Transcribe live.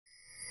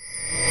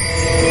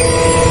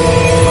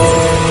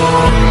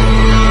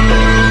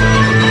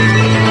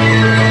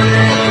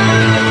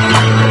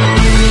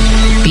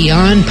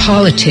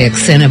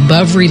politics and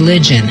above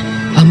religion,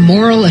 a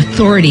moral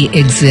authority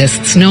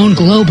exists known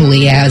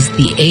globally as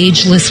the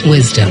ageless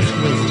wisdom.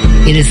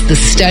 It is the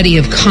study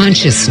of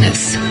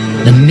consciousness,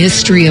 the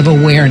mystery of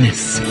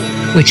awareness,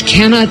 which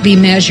cannot be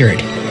measured,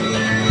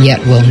 yet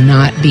will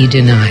not be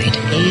denied.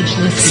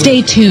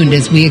 Stay tuned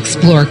as we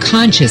explore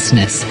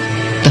consciousness,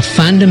 the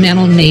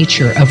fundamental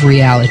nature of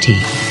reality.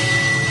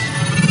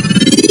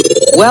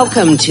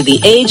 Welcome to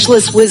the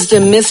Ageless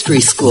Wisdom Mystery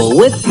School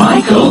with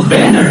Michael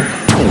Benner.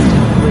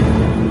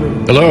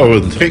 Hello,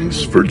 and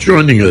thanks for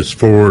joining us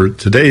for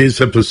today's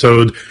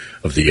episode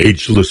of the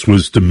Ageless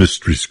Wisdom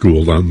Mystery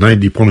School on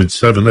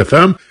 90.7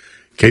 FM,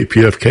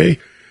 KPFK,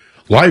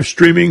 live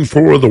streaming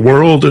for the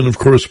world, and of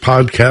course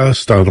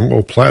podcast on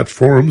all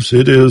platforms.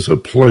 It is a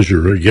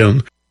pleasure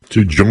again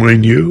to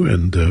join you,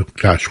 and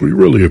we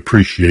really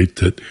appreciate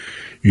that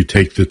you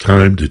take the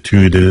time to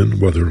tune in,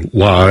 whether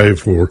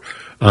live or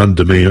on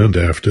demand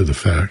after the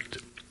fact.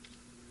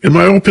 In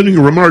my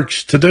opening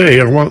remarks today,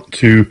 I want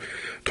to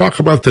talk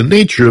about the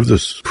nature of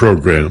this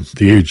program,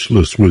 the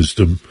Ageless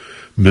Wisdom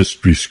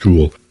Mystery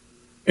School,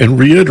 and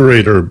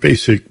reiterate our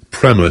basic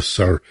premise,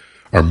 our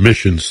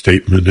mission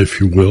statement, if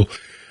you will,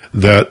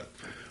 that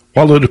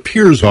while it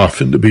appears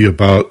often to be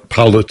about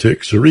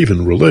politics or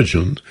even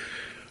religion,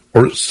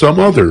 or some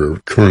other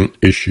current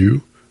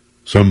issue,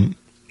 some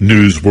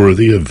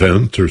newsworthy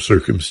event or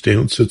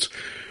circumstance, it's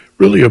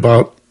really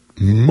about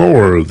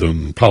more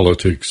than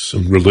politics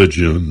and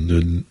religion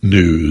and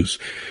news.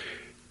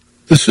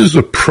 This is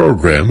a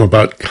program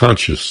about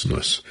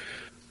consciousness.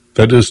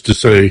 That is to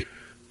say,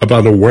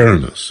 about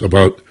awareness,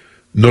 about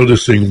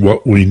noticing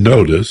what we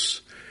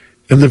notice,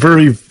 and the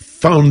very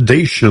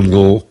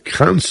foundational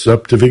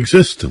concept of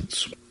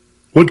existence.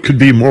 What could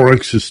be more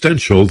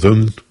existential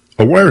than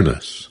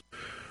awareness?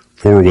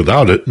 For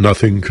without it,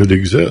 nothing could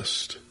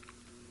exist.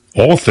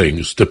 All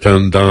things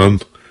depend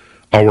on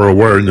our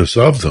awareness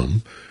of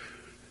them.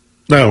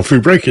 Now, if we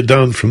break it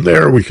down from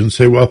there, we can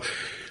say, well,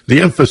 the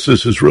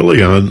emphasis is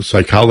really on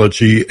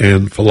psychology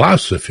and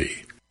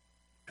philosophy.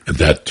 And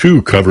that,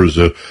 too, covers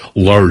a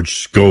large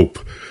scope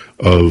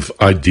of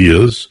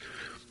ideas,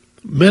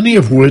 many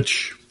of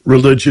which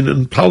religion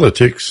and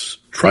politics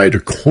try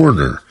to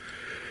corner.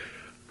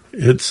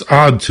 It's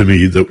odd to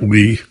me that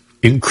we,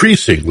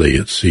 increasingly,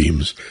 it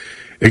seems,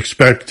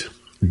 expect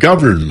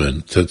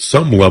government at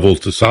some level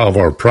to solve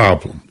our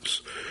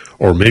problems.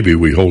 Or maybe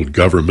we hold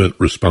government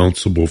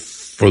responsible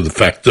for the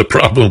fact the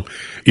problem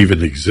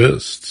even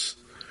exists.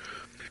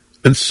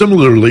 And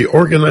similarly,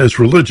 organized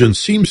religion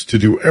seems to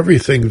do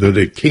everything that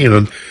it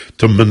can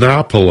to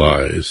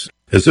monopolize,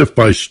 as if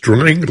by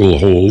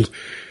stranglehold,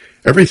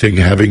 everything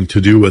having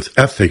to do with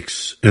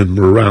ethics and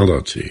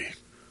morality.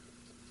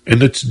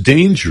 And it's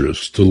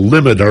dangerous to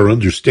limit our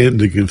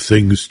understanding of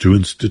things to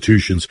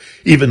institutions.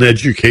 Even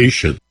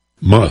education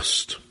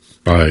must,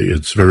 by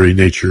its very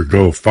nature,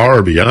 go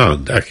far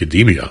beyond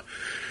academia,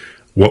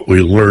 what we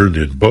learn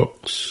in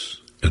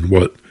books and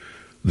what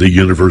the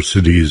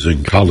universities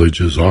and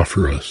colleges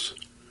offer us.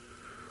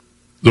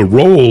 The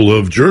role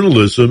of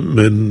journalism,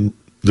 and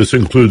this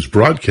includes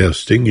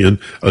broadcasting in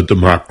a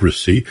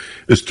democracy,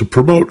 is to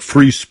promote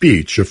free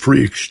speech, a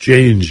free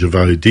exchange of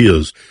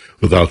ideas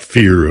without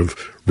fear of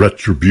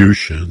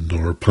retribution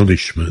or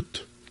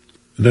punishment.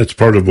 And that's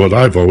part of what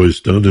I've always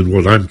done and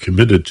what I'm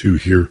committed to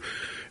here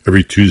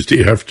every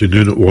Tuesday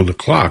afternoon at 1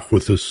 o'clock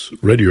with this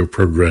radio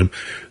program,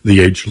 The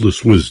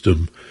Ageless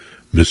Wisdom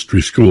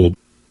Mystery School.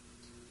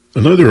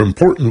 Another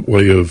important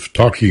way of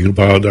talking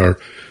about our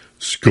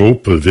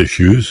scope of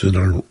issues and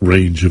our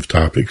range of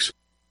topics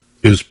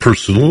is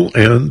personal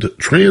and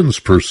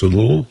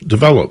transpersonal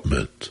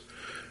development.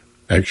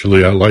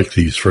 Actually, I like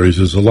these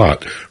phrases a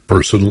lot.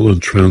 Personal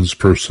and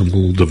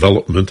transpersonal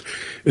development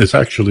is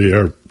actually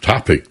our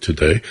topic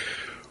today.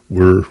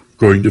 We're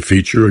going to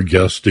feature a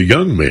guest, a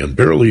young man,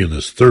 barely in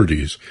his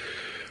 30s,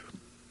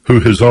 who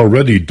has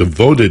already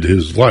devoted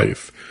his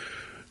life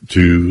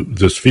to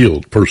this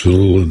field,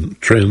 personal and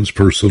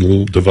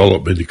transpersonal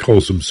development. He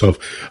calls himself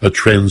a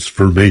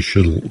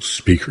transformational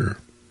speaker.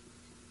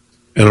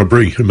 And I'll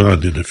bring him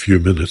on in a few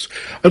minutes.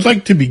 I'd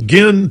like to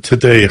begin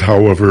today,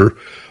 however,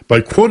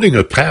 by quoting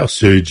a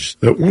passage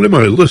that one of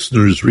my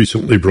listeners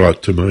recently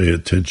brought to my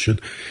attention.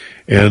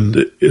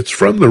 And it's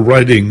from the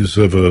writings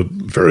of a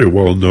very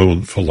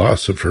well-known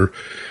philosopher,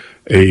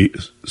 a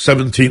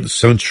 17th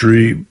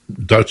century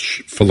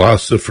Dutch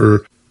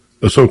philosopher,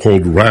 a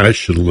so-called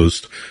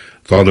rationalist,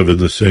 thought of in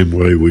the same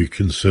way we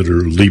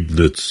consider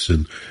Leibniz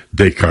and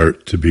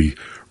Descartes to be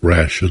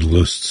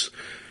rationalists.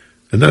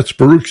 And that's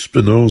Baruch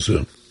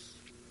Spinoza.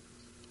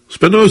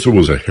 Spinoza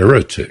was a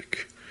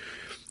heretic.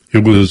 He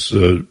was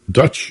a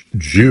Dutch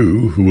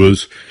Jew who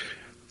was,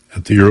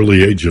 at the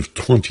early age of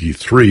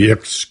 23,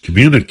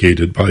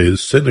 excommunicated by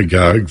his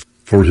synagogue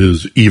for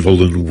his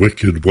evil and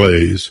wicked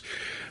ways.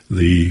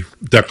 The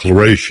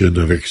declaration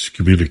of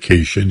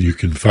excommunication you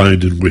can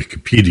find in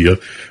Wikipedia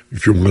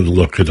if you want to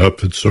look it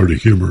up. It's sort of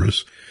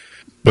humorous.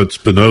 But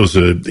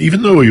Spinoza,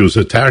 even though he was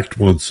attacked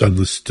once on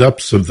the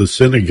steps of the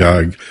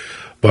synagogue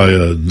by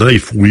a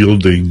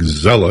knife-wielding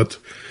zealot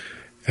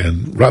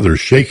and rather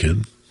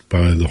shaken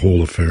by the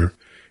whole affair.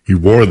 He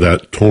wore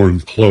that torn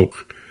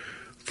cloak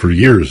for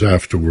years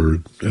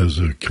afterward as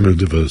a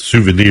kind of a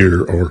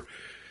souvenir or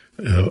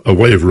a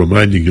way of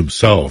reminding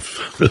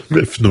himself,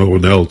 if no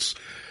one else,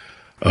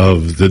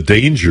 of the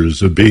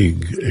dangers of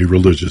being a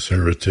religious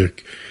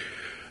heretic,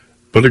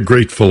 but a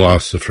great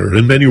philosopher.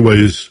 In many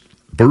ways,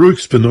 Baruch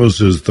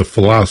Spinoza is the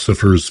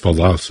philosopher's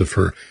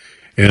philosopher,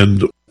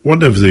 and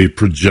one of the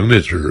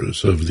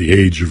progenitors of the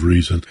Age of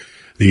Reason.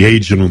 The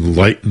Age of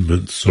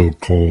Enlightenment,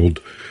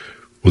 so-called,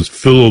 was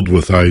filled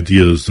with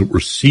ideas that were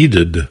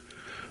seeded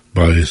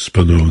by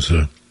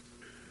Spinoza.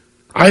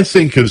 I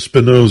think of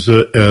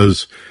Spinoza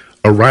as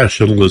a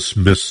rationalist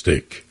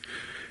mystic,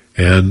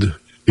 and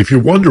if you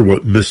wonder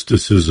what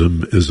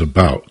mysticism is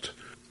about,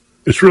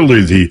 it's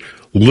really the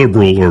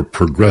liberal or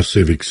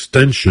progressive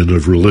extension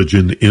of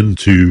religion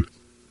into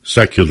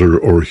secular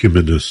or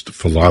humanist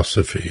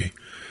philosophy.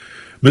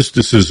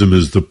 Mysticism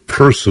is the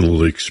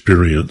personal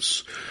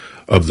experience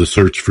of the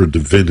search for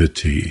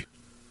divinity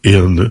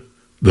in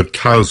the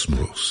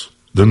cosmos,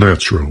 the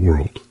natural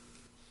world,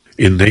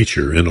 in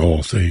nature, in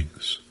all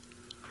things.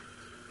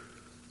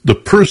 The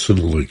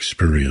personal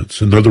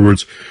experience, in other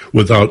words,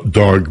 without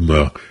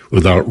dogma,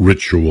 without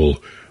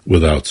ritual,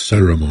 without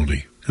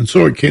ceremony. And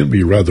so it can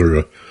be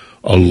rather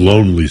a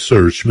lonely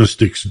search.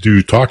 Mystics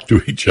do talk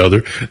to each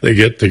other, they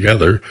get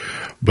together,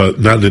 but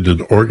not in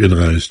an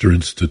organized or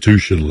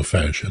institutional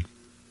fashion.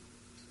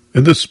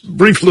 And this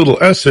brief little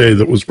essay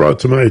that was brought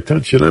to my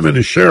attention, I'm going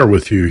to share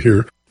with you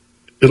here.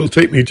 It'll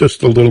take me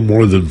just a little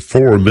more than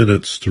 4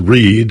 minutes to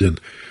read, and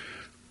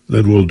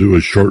then we'll do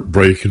a short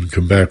break and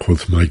come back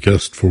with my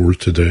guest for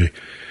today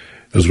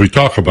as we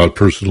talk about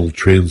personal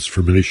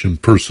transformation,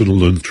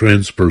 personal and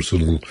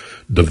transpersonal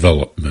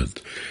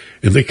development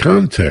in the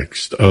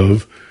context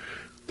of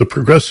the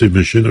progressive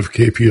mission of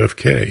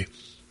KPFK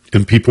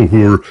and people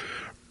who are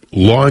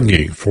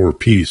longing for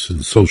peace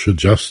and social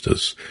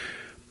justice,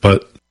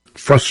 but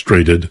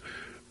frustrated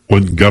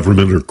when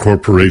government or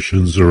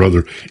corporations or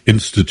other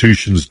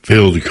institutions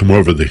fail to come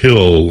over the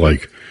hill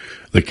like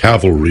the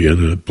cavalry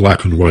in a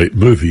black and white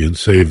movie and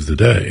save the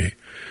day.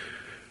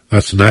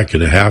 That's not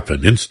going to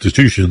happen.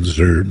 Institutions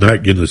are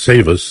not going to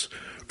save us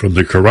from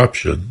the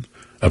corruption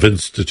of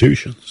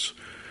institutions,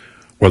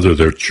 whether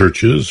they're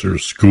churches or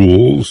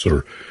schools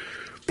or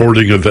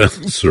sporting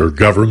events or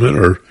government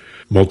or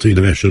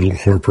multinational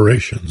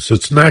corporations.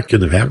 It's not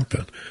going to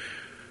happen.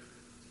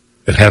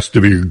 It has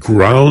to be a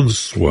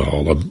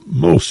groundswell, a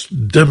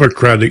most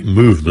democratic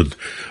movement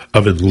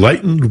of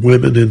enlightened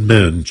women and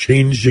men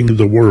changing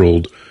the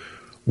world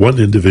one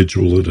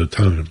individual at a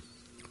time.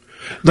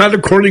 Not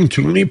according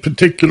to any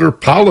particular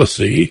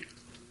policy,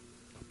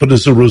 but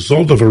as a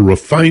result of a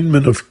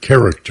refinement of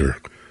character,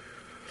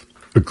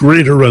 a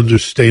greater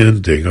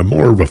understanding, a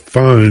more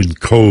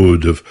refined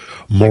code of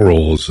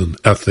morals and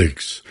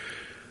ethics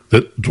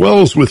that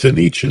dwells within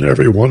each and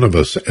every one of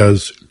us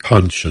as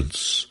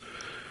conscience.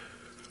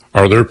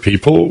 Are there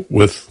people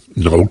with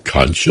no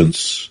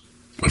conscience?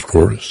 Of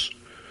course.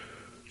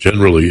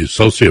 Generally,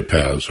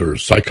 sociopaths or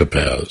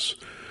psychopaths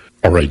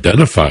are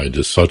identified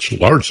as such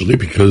largely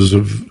because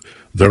of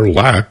their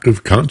lack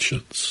of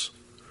conscience.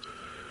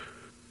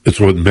 It's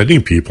what many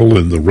people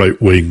in the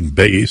right-wing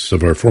base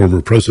of our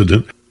former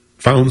president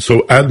found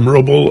so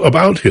admirable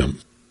about him,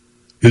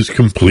 his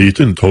complete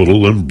and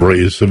total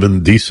embrace of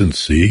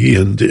indecency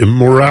and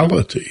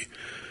immorality.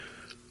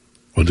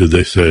 What did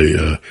they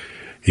say?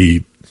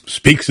 He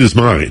speaks his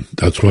mind.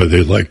 That's why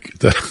they like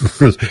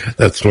that.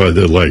 That's why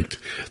they liked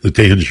the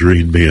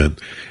Tangerine Man.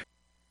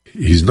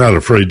 He's not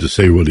afraid to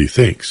say what he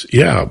thinks.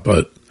 Yeah,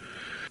 but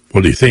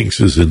what he thinks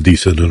is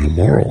indecent and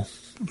immoral.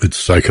 It's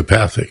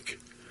psychopathic.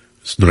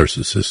 It's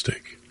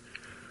narcissistic.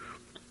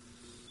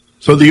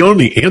 So the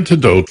only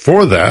antidote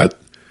for that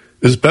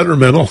is better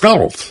mental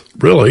health,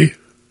 really.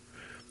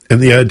 And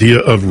the idea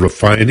of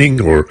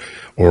refining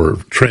or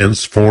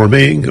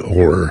transforming,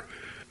 or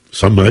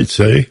some might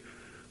say,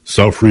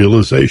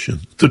 self-realization.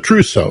 The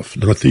true self,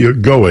 not the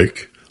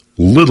egoic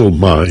little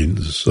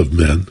minds of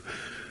men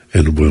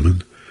and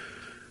women.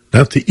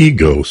 Not the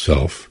ego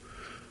self,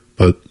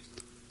 but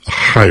a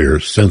higher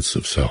sense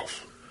of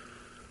self.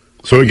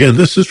 So again,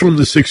 this is from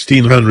the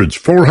 1600s,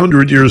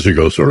 400 years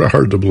ago, sort of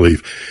hard to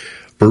believe.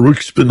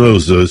 Baruch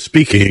Spinoza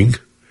speaking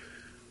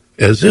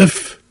as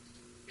if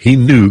he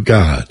knew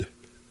God.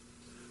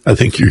 I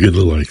think you're going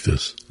to like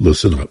this.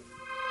 Listen up.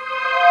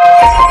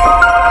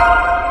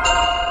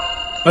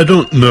 I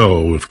don't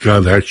know if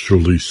God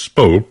actually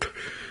spoke,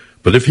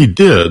 but if he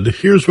did,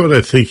 here's what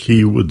I think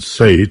he would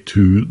say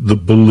to the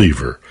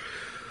believer.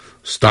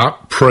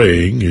 Stop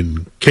praying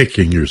and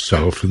kicking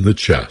yourself in the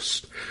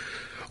chest.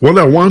 What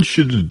I want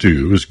you to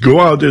do is go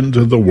out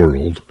into the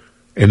world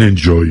and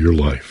enjoy your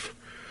life.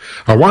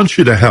 I want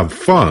you to have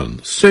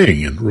fun,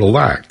 sing and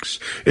relax.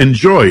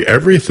 Enjoy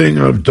everything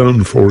I've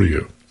done for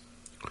you.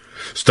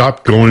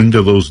 Stop going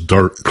to those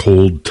dark,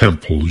 cold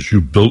temples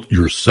you built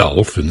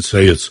yourself and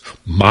say it's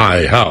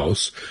my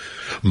house.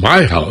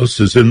 My house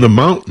is in the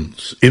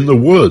mountains, in the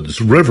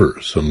woods,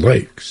 rivers, and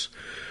lakes.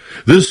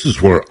 This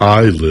is where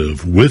I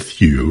live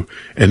with you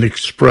and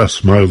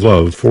express my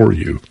love for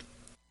you.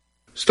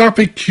 Stop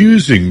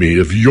accusing me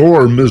of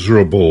your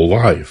miserable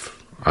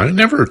life. I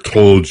never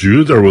told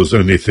you there was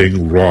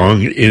anything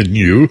wrong in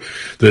you,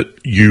 that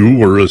you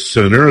were a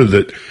sinner,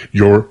 that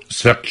your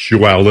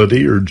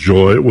sexuality or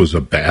joy was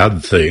a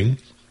bad thing.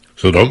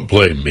 So don't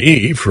blame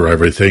me for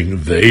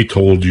everything they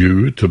told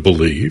you to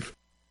believe.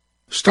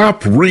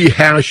 Stop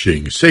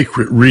rehashing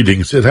sacred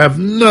readings that have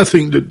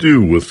nothing to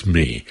do with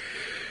me.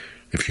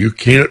 If you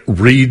can't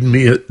read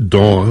me at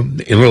dawn,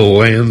 in a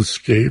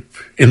landscape,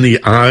 in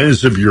the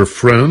eyes of your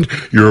friend,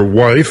 your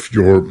wife,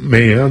 your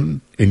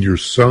man, in your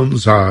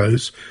son's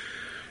eyes,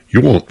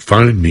 you won't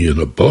find me in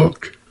a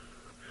book.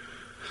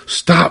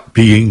 Stop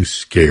being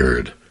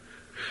scared.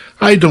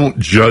 I don't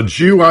judge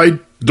you. I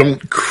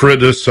don't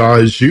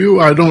criticize you.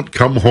 I don't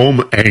come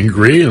home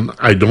angry, and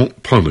I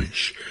don't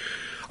punish.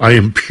 I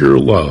am pure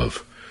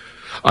love.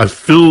 I've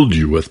filled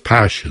you with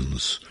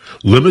passions,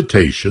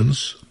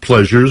 limitations,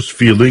 pleasures,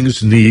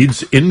 feelings,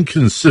 needs,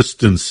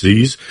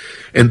 inconsistencies,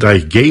 and I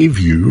gave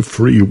you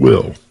free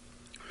will.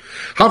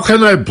 How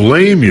can I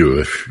blame you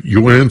if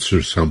you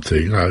answer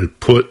something I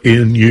put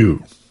in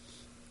you?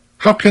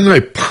 How can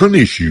I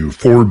punish you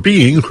for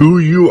being who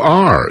you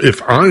are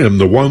if I am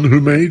the one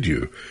who made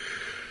you?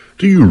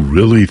 Do you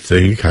really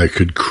think I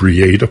could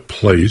create a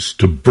place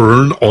to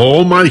burn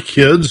all my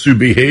kids who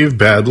behave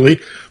badly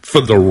for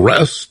the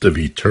rest of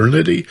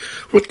eternity?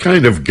 What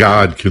kind of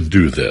God can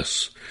do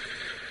this?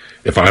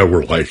 If I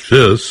were like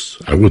this,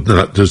 I would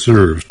not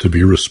deserve to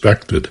be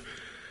respected.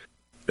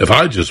 If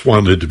I just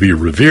wanted to be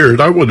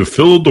revered, I would have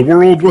filled the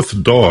world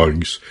with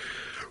dogs.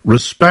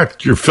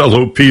 Respect your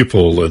fellow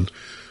people and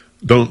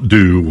don't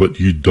do what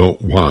you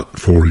don't want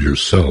for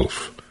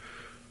yourself.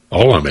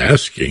 All I'm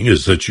asking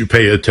is that you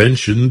pay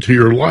attention to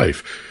your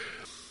life.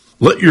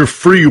 Let your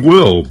free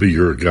will be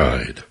your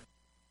guide.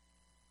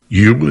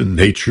 You and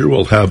nature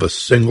will have a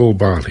single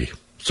body,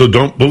 so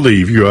don't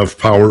believe you have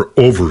power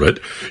over it.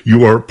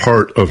 You are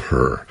part of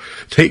her.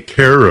 Take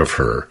care of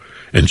her,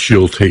 and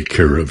she'll take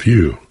care of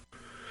you.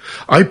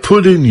 I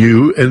put in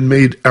you and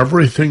made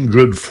everything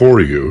good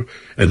for you,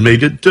 and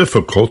made it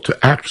difficult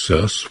to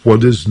access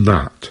what is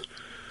not.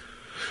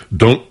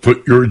 Don't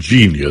put your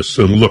genius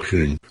in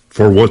looking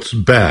for what's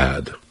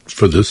bad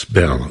for this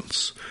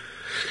balance.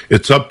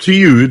 It's up to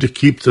you to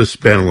keep this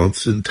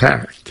balance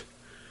intact.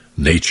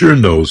 Nature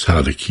knows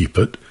how to keep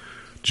it.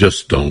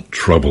 Just don't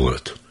trouble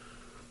it.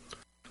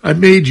 I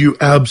made you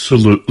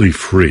absolutely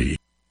free.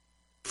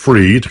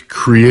 Free to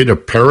create a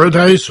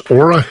paradise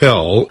or a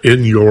hell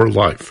in your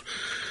life.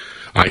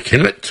 I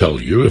can't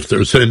tell you if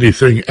there's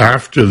anything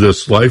after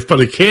this life,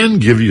 but I can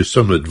give you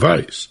some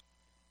advice.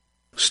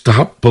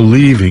 Stop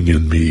believing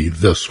in me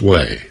this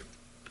way.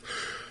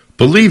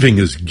 Believing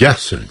is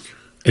guessing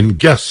and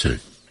guessing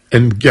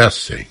and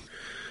guessing.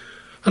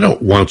 I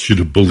don't want you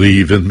to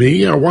believe in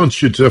me. I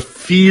want you to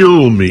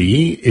feel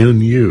me in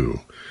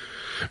you.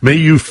 May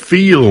you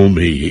feel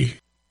me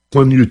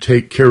when you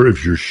take care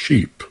of your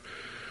sheep,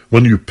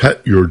 when you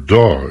pet your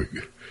dog,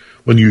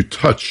 when you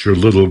touch your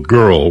little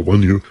girl,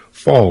 when you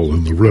fall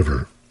in the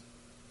river.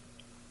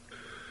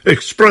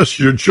 Express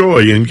your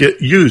joy and get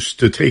used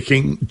to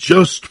taking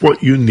just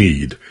what you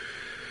need.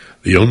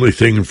 The only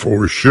thing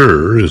for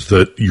sure is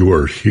that you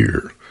are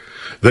here,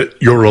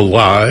 that you're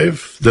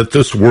alive, that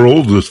this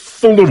world is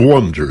full of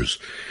wonders,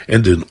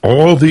 and in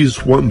all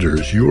these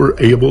wonders you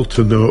are able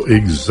to know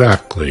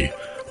exactly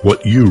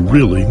what you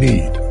really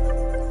need.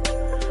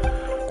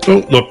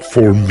 Don't look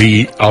for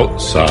me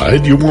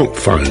outside. You won't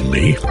find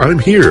me. I'm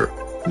here.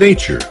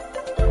 Nature.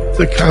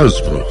 The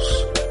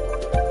cosmos.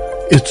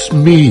 It's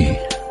me.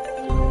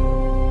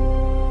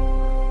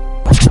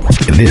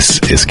 This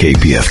is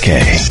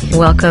KPFK.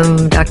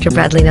 Welcome, Dr.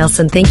 Bradley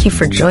Nelson. Thank you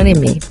for joining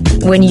me.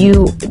 When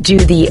you do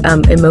the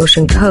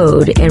emotion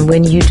code and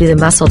when you do the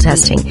muscle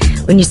testing,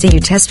 when you say you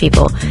test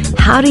people,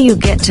 how do you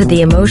get to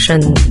the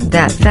emotion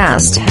that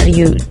fast? How do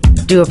you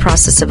do a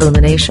process of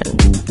elimination?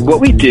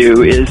 What we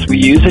do is we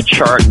use a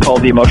chart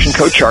called the emotion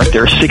code chart.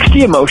 There are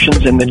 60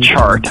 emotions in the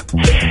chart.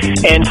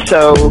 And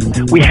so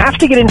we have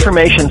to get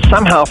information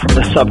somehow from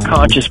the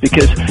subconscious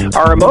because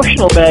our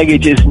emotional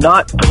baggage is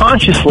not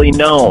consciously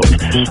known,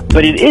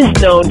 but it is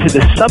known to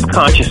the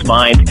subconscious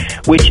mind,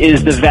 which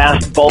is the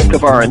vast bulk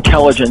of our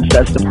intelligence.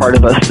 That's the part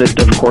of us that,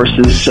 of course,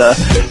 is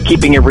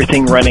keeping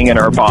everything running in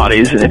our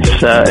bodies. And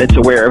it's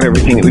aware of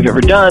everything that we've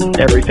ever done,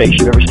 every face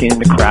you've ever seen in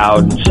the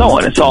crowd, and so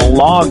on. It's all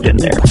logged in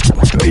there.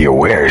 The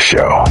Aware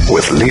Show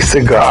with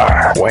Lisa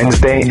Garr,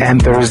 Wednesday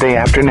and Thursday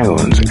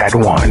afternoons at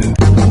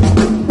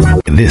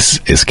 1. This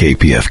is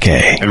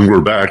KPFK. And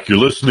we're back. You're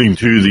listening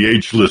to the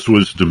Ageless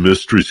Wisdom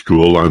Mystery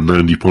School on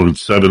 90.7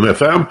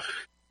 FM,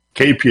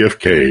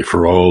 KPFK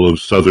for all of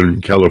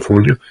Southern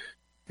California.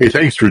 Hey,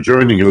 thanks for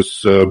joining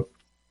us.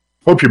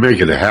 Hope you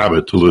make it a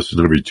habit to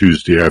listen every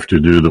Tuesday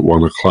afternoon at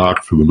 1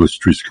 o'clock for the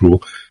Mystery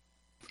School.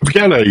 I've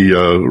got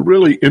a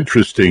really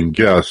interesting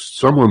guest,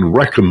 someone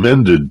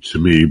recommended to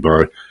me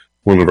by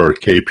one of our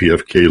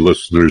KPFK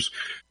listeners.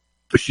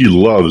 She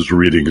loves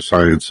reading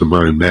Science of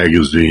Mind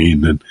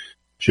magazine, and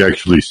she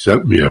actually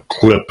sent me a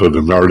clip of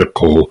an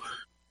article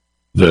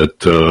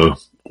that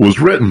was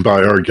written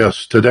by our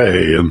guest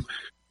today. And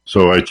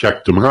So I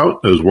checked him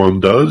out, as one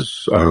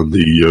does, on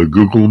the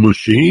Google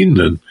machine,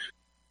 and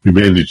we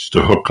managed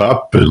to hook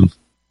up, and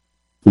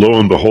lo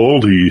and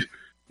behold, he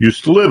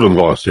used to live in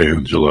Los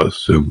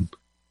Angeles, and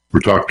we're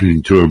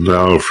talking to him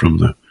now from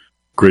the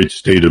great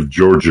state of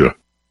Georgia,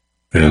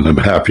 and I'm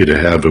happy to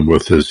have him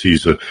with us.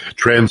 He's a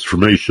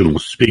transformational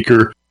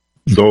speaker.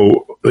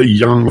 Though a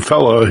young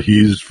fella,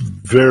 he's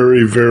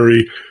very,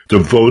 very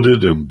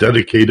devoted and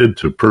dedicated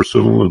to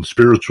personal and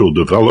spiritual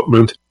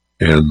development,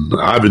 and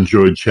I've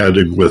enjoyed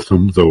chatting with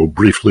him, though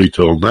briefly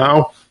till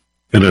now,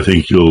 and I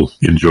think you'll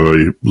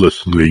enjoy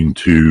listening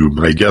to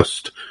my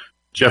guest,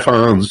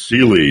 Jeffon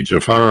Seeley.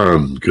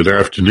 Jeffon, good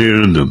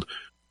afternoon, and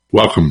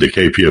welcome to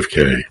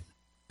KPFK.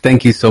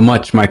 Thank you so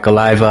much, Michael.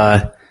 I've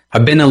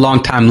been a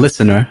long-time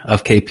listener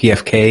of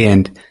KPFK,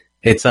 and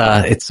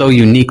it's so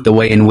unique the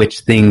way in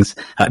which things,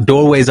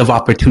 doorways of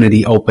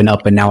opportunity open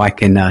up, and now I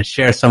can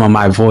share some of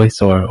my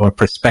voice or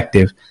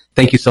perspective.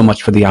 Thank you so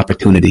much for the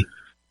opportunity.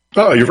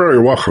 Oh, you're very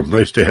welcome.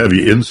 Nice to have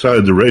you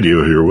inside the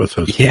radio here with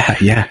us.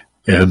 Yeah.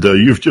 And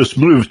you've just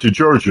moved to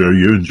Georgia. Are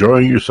you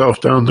enjoying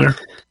yourself down there?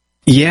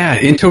 Yeah,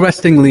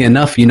 interestingly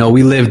enough, we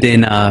lived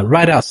in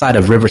right outside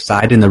of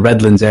Riverside in the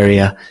Redlands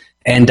area.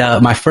 And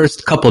my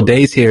first couple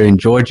days here in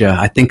Georgia,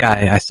 I think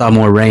I saw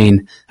more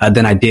rain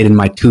than I did in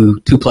my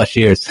two plus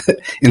years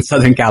in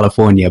Southern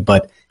California.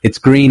 But it's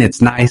green, it's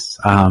nice,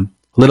 a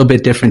little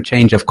bit different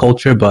change of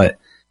culture, but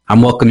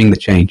I'm welcoming the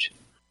change.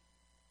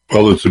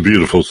 Well, it's a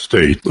beautiful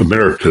state.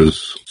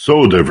 America's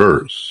so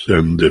diverse,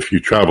 and if you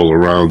travel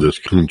around this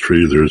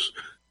country, there's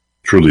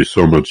truly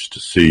so much to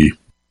see.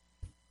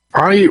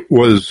 I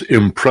was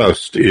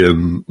impressed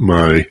in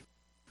my,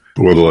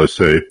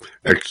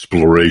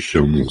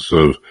 explorations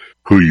of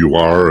who you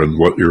are and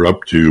what you're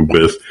up to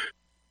with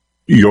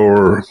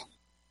your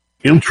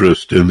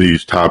interest in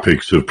these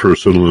topics of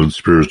personal and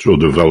spiritual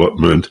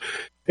development,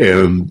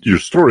 and your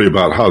story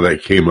about how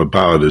that came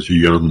about as a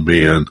young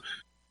man,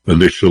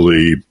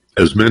 initially,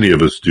 as many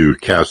of us do,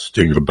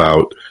 casting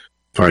about,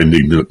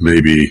 finding that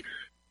maybe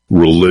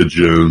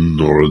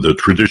religion or the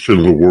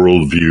traditional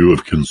worldview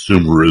of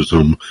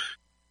consumerism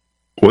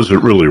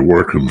wasn't really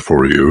working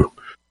for you.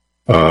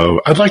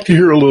 I'd like to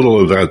hear a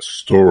little of that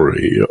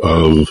story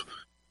of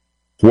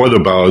what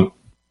about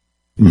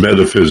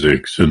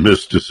metaphysics and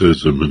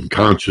mysticism and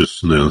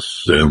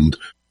consciousness. And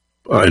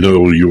I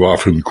know you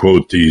often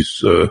quote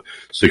these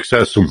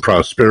success and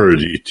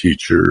prosperity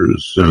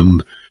teachers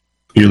and,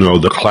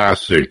 the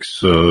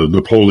classics,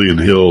 Napoleon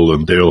Hill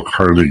and Dale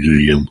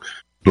Carnegie and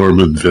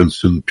Norman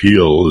Vincent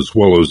Peale, as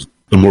well as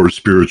the more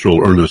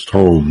spiritual Ernest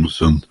Holmes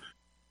and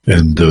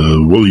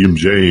William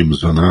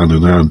James and on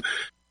and on.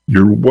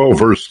 You're well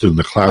versed in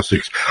the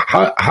classics.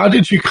 How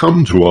did you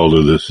come to all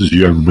of this as a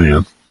young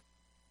man?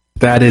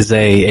 That is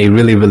a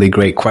really, really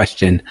great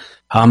question.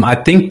 I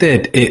think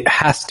that it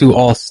has to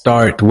all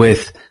start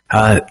with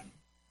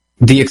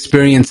the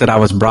experience that I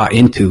was brought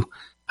into.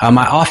 I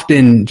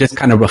often just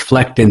kind of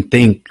reflect and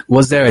think,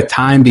 was there a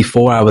time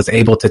before I was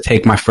able to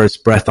take my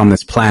first breath on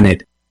this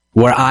planet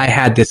where I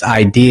had this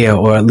idea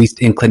or at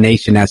least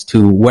inclination as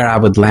to where I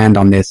would land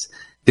on this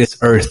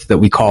earth that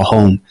we call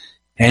home?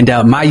 And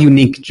my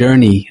unique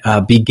journey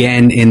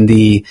began in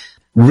the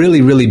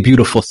really, really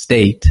beautiful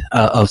state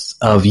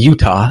of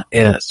Utah,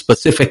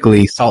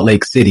 specifically Salt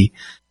Lake City.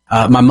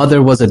 My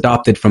mother was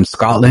adopted from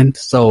Scotland,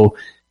 so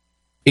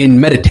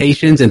in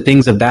meditations and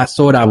things of that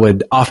sort, I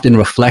would often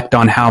reflect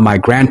on how my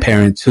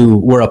grandparents, who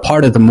were a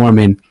part of the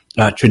Mormon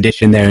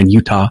tradition there in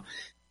Utah,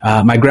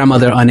 my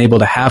grandmother unable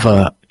to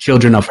have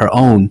children of her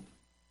own,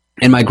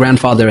 and my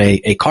grandfather,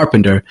 a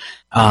carpenter,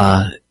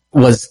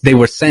 they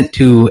were sent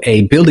to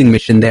a building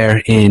mission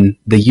there in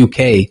the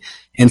UK,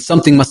 and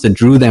something must have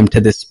drew them to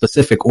this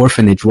specific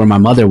orphanage where my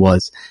mother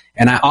was.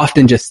 And I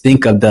often just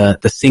think of the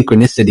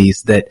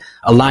synchronicities that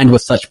aligned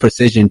with such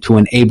precision to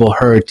enable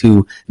her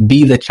to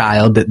be the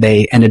child that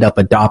they ended up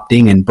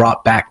adopting and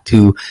brought back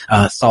to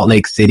Salt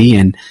Lake City,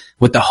 and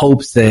with the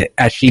hopes that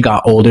as she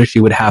got older, she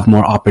would have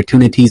more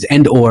opportunities,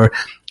 and or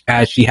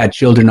as she had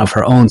children of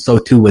her own, so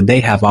too would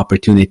they have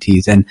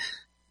opportunities. And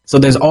so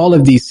there's all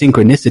of these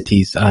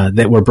synchronicities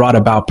that were brought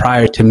about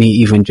prior to me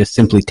even just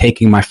simply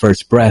taking my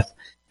first breath.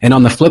 And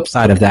on the flip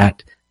side of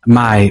that,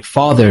 my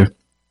father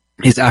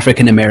is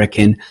African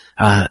American,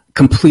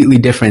 completely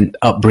different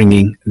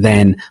upbringing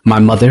than my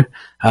mother.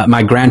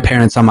 My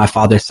grandparents on my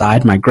father's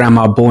side, my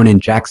grandma born in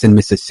Jackson,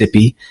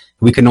 Mississippi.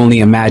 We can only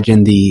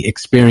imagine the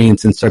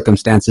experience and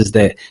circumstances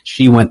that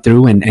she went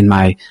through, and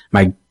my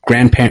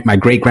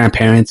great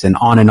grandparents, and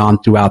on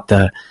throughout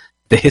the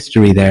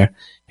history there.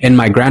 And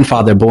my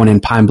grandfather born in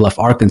Pine Bluff,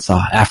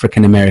 Arkansas,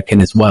 African American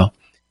as well.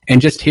 And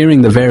just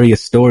hearing the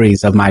various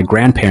stories of my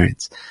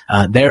grandparents,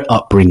 their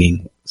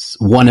upbringing,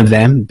 one of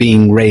them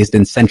being raised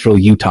in central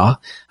Utah,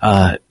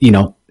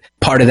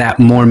 part of that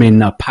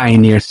Mormon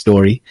pioneer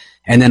story.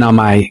 And then on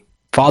my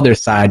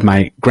father's side,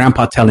 my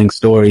grandpa telling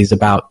stories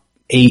about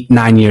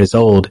 8-9 years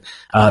old,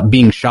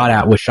 being shot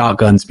at with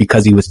shotguns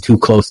because he was too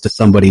close to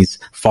somebody's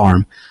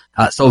farm.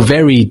 So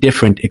very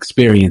different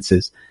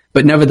experiences.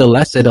 But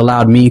nevertheless, it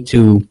allowed me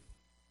to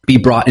be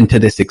brought into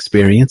this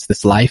experience,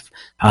 this life.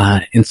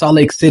 In Salt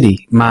Lake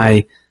City,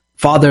 my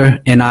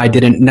father and I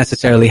didn't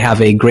necessarily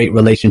have a great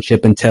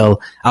relationship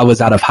until I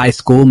was out of high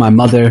school. My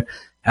mother,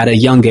 at a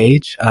young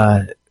age,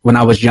 when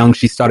I was young,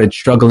 she started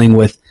struggling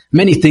with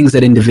many things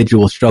that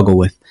individuals struggle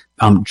with,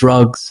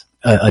 drugs,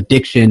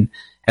 addiction.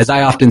 As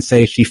I often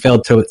say, she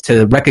failed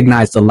to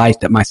recognize the light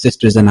that my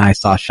sisters and I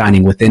saw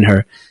shining within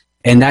her.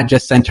 And that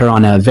just sent her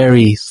on a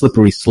very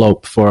slippery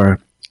slope for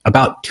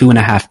about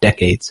 2.5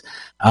 decades.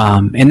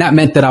 And that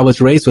meant that I was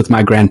raised with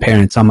my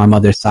grandparents on my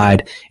mother's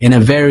side in a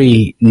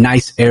very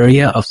nice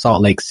area of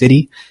Salt Lake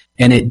City.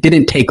 And it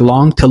didn't take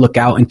long to look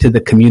out into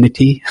the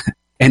community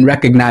and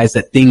recognize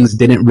that things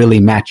didn't really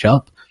match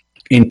up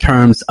in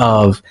terms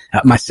of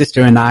my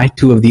sister and I,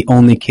 two of the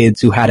only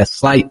kids who had a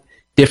slight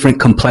different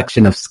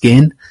complexion of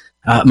skin.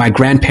 My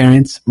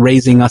grandparents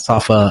raising us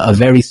off a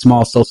very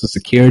small Social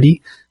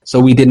Security. So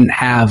we didn't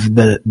have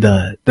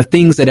the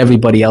things that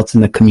everybody else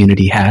in the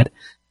community had.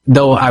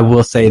 Though I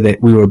will say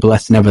that we were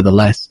blessed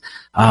nevertheless.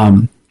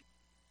 And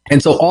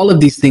so all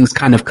of these things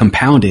kind of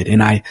compounded,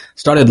 and I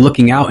started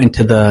looking out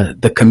into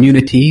the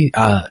community.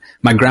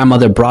 My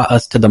grandmother brought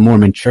us to the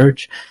Mormon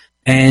church,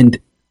 and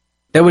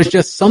there was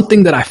just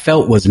something that I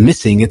felt was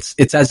missing.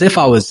 It's as if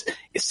I was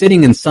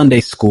sitting in Sunday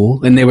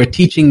school and they were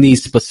teaching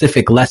these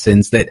specific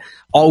lessons that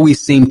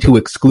always seemed to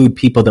exclude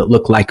people that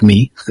look like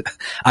me.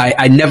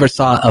 I never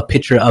saw a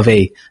picture of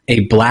a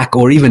black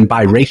or even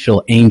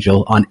biracial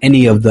angel on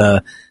any of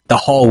the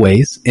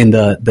hallways in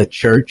the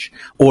church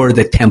or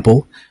the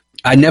temple.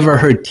 I never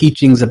heard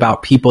teachings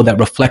about people that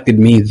reflected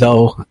me,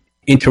 though,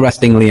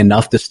 interestingly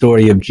enough, the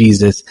story of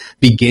Jesus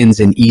begins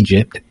in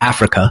Egypt,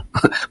 Africa,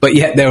 but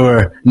yet there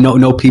were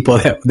no people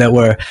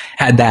that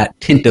had that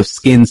tint of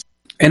skins.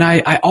 And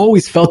I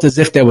always felt as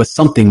if there was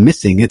something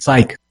missing. It's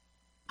like,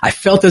 I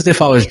felt as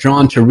if I was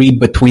drawn to read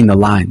between the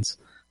lines.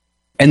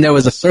 And there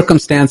was a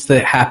circumstance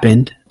that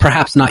happened,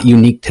 perhaps not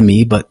unique to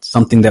me, but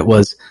something that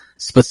was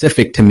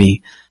specific to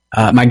me.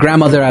 My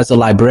grandmother, as a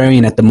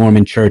librarian at the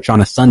Mormon church on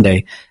a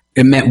Sunday,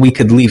 it meant we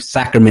could leave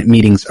sacrament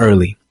meetings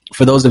early.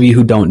 For those of you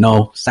who don't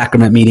know,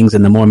 sacrament meetings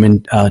in the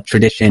Mormon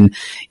tradition,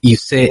 you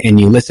sit and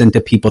you listen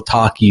to people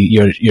talk.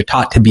 You're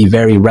taught to be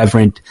very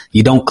reverent.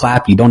 You don't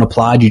clap, you don't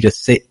applaud, you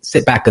just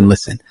sit back and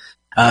listen.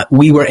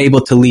 We were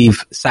able to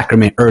leave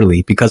sacrament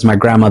early because my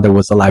grandmother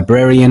was a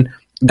librarian.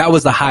 That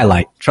was the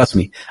highlight. Trust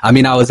me. I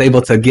mean, I was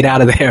able to get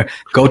out of there,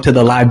 go to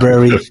the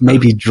library,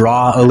 maybe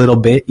draw a little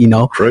bit,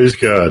 Praise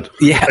God.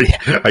 Yeah.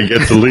 I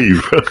get to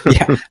leave.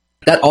 Yeah.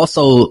 That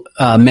also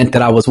meant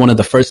that I was one of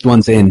the first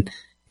ones in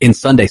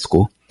Sunday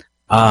school.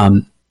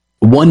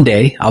 One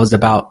day I was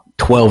about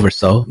 12 or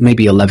so,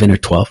 maybe 11 or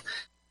 12.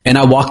 And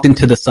I walked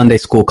into the Sunday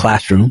school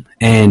classroom,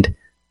 and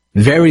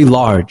very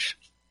large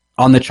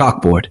on the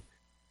chalkboard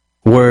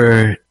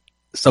were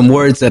some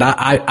words that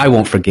I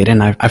won't forget.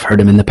 And I've heard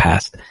them in the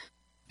past,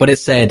 but it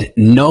said,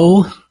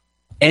 no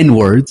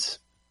N-words.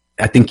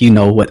 I think you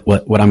know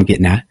what I'm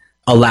getting at,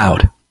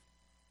 allowed.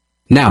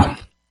 Now,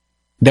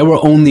 there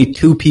were only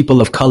 2 people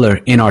of color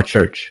in our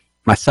church,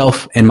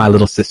 myself and my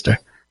little sister.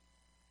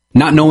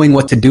 Not knowing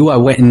what to do, I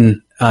went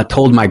and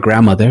told my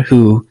grandmother,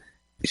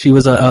 she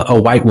was a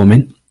white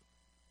woman.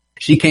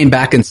 She came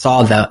back and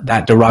saw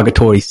that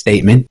derogatory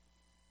statement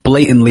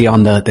blatantly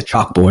on the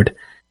chalkboard.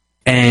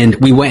 And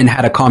we went and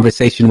had a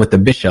conversation with the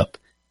bishop.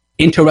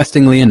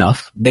 Interestingly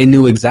enough, they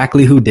knew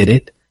exactly who did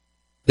it.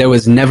 There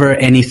was never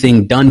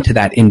anything done to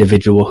that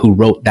individual who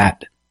wrote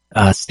that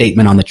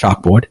statement on the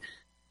chalkboard.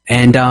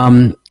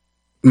 And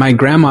my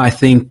grandma, I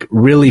think,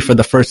 really for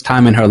the first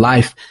time in her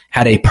life,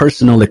 had a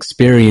personal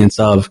experience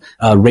of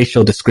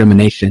racial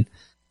discrimination.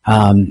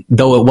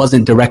 Though it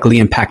wasn't directly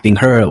impacting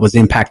her, it was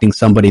impacting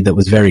somebody that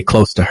was very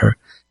close to her.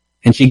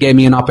 And she gave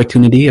me an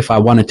opportunity if I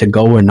wanted to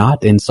go or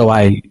not. And so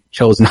I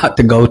chose not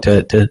to go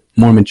to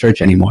Mormon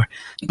church anymore.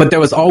 But there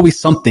was always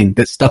something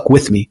that stuck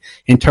with me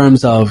in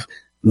terms of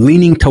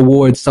leaning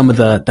towards some of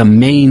the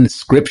main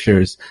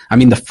scriptures. I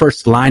mean, the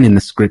first line in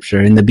the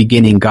scripture, in the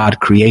beginning,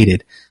 God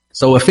created.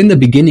 So if in the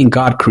beginning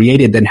God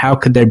created, then how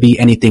could there be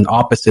anything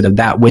opposite of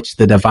that which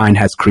the divine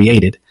has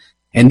created?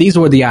 And these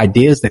were the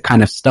ideas that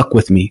kind of stuck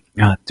with me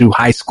through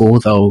high school,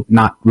 though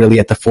not really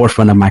at the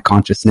forefront of my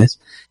consciousness,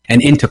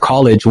 and into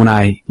college when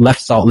I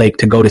left Salt Lake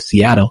to go to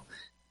Seattle.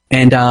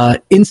 And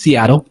in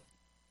Seattle,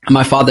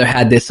 my father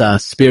had this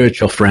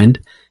spiritual friend,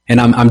 and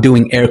I'm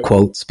doing air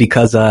quotes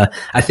because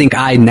I think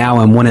I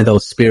now am one of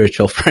those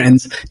spiritual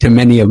friends to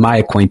many of my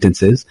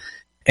acquaintances.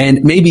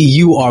 And maybe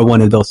you are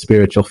one of those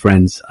spiritual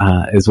friends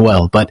as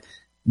well. But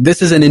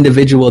this is an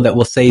individual that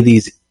will say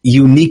these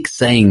unique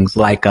sayings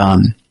like,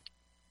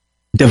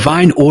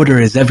 divine order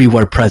is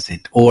everywhere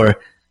present,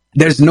 or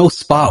there's no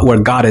spot where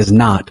God is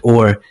not,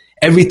 or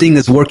everything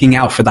is working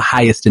out for the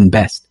highest and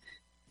best.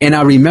 And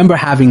I remember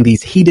having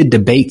these heated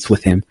debates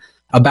with him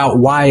about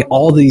why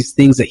all these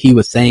things that he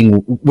was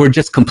saying were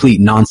just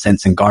complete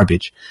nonsense and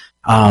garbage.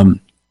 I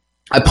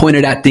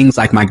pointed at things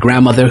like my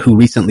grandmother who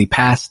recently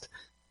passed,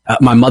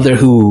 my mother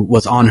who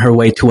was on her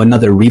way to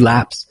another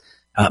relapse,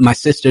 my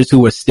sisters who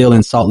were still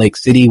in Salt Lake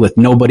City with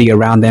nobody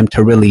around them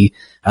to really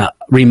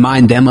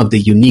remind them of the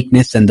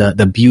uniqueness and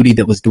the beauty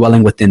that was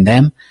dwelling within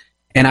them.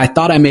 And I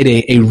thought I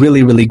made a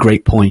really, really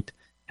great point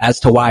as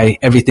to why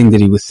everything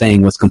that he was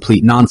saying was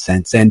complete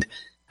nonsense. And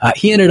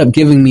he ended up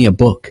giving me a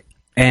book.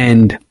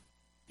 And,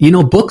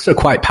 books are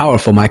quite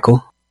powerful,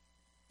 Michael.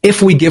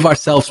 If we give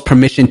ourselves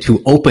permission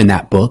to open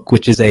that book,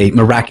 which is a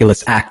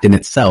miraculous act in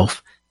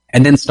itself,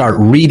 and then start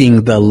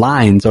reading the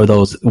lines or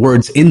those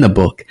words in the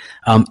book,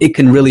 it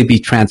can really be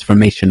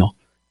transformational.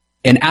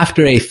 And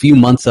after a few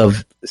months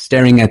of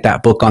staring at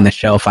that book on the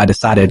shelf, I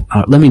decided,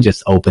 let me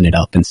just open it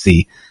up and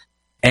see.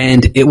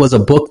 And it was a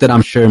book that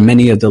I'm sure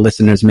many of the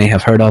listeners may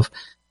have heard of,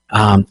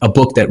 a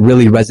book that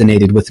really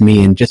resonated with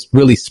me and just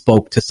really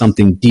spoke to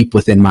something deep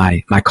within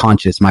my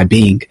conscious, my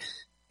being.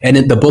 And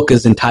the book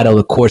is entitled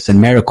A Course in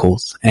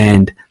Miracles.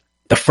 And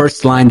the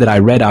first line that I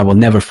read, I will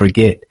never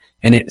forget.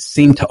 And it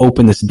seemed to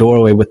open this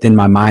doorway within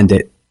my mind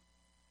that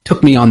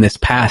took me on this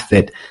path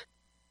that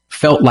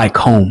felt like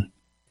home.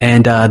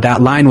 And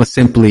that line was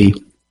simply,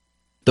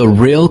 the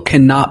real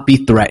cannot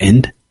be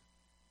threatened.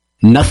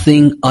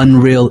 Nothing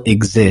unreal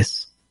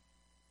exists.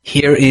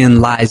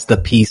 Herein lies the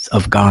peace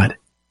of God.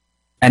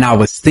 And I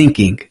was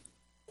thinking,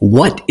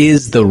 what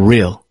is the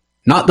real?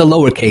 Not the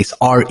lowercase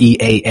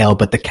R-E-A-L,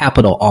 but the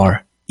capital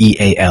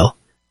R-E-A-L.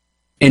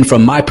 And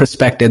from my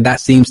perspective, that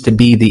seems to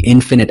be the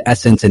infinite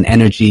essence and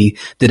energy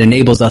that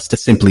enables us to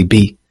simply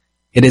be.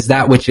 It is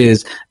that which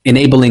is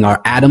enabling our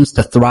atoms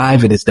to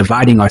thrive. It is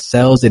dividing our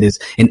cells. It is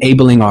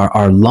enabling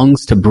our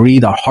lungs to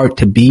breathe, our heart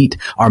to beat,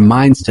 our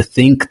minds to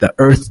think, the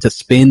earth to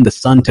spin, the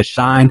sun to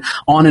shine,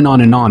 on and on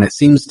and on. It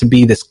seems to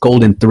be this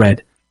golden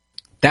thread.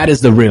 That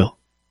is the real.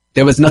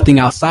 There was nothing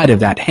outside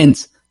of that.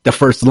 Hence, the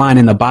first line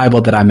in the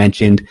Bible that I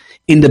mentioned,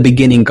 in the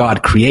beginning,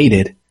 God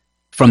created.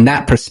 From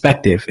that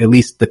perspective, at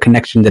least the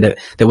connection that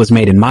was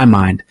made in my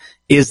mind,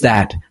 is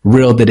that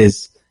real, there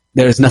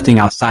is nothing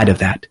outside of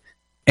that.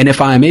 And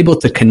if I am able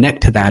to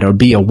connect to that or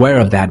be aware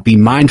of that, be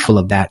mindful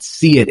of that,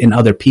 see it in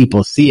other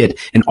people, see it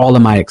in all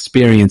of my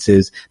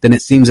experiences, then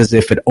it seems as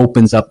if it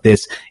opens up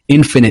this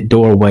infinite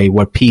doorway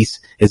where peace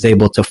is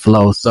able to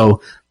flow.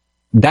 So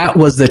that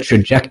was the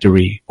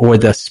trajectory or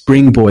the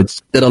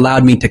springboards that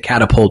allowed me to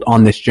catapult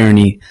on this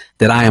journey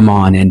that I am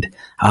on. And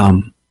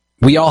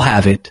we all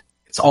have it.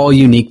 It's all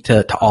unique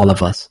to all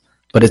of us,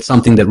 but it's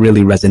something that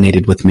really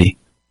resonated with me.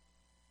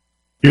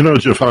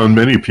 Jeffon,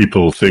 many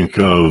people think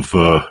of,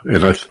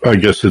 and I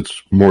guess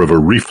it's more of a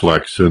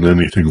reflex than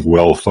anything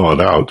well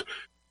thought out,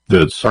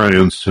 that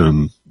science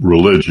and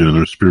religion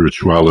or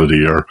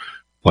spirituality are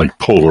like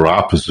polar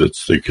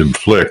opposites. They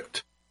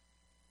conflict.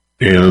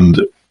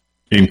 And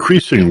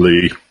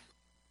increasingly,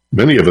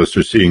 many of us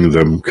are seeing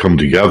them come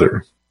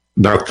together.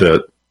 Not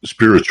that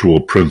spiritual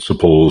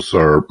principles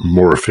are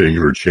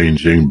morphing or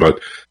changing,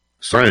 but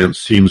science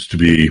seems to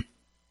be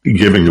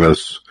giving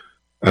us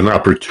an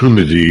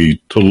opportunity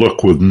to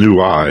look with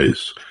new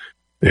eyes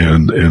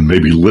and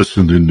maybe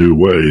listen in new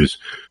ways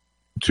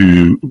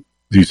to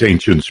these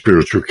ancient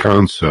spiritual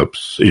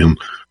concepts in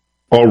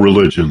all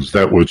religions,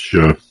 that which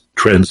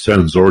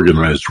transcends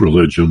organized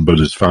religion, but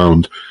is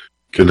found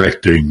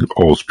connecting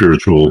all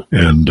spiritual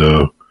and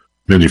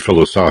many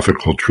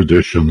philosophical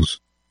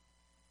traditions.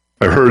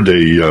 I heard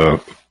a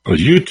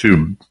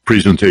YouTube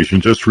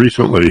presentation just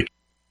recently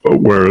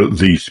where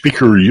the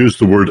speaker used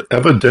the word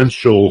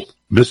evidential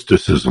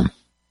mysticism.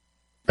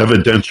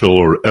 Evidential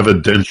or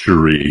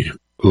evidentiary,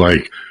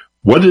 like,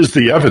 what is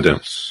the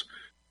evidence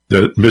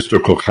that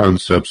mystical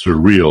concepts are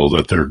real,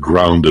 that they're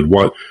grounded?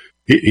 What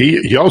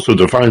he also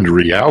defined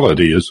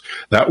reality as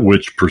that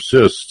which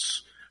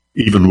persists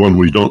even when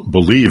we don't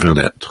believe in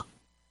it.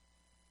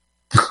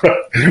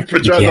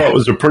 Which I thought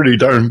was a pretty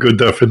darn good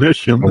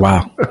definition.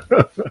 Wow.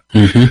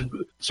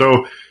 Mm-hmm.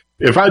 So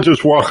if I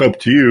just walk up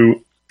to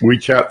you, we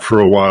chat for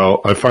a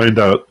while, I find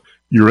out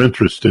you're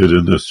interested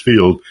in this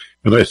field,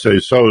 and I say,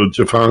 so,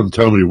 Jeffon,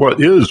 tell me,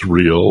 what is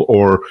real?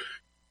 Or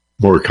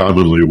more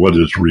commonly, what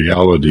is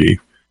reality?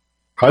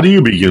 How do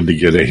you begin to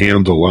get a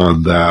handle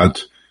on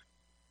that,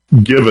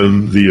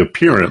 given the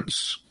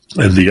appearance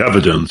and the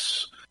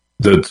evidence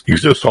that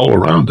exists all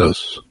around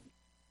us?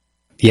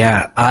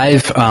 Yeah,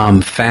 I've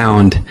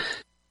found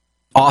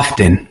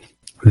often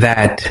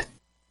that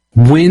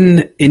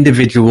when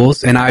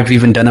individuals, and I've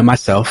even done it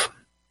myself,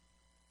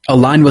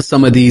 align with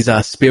some of these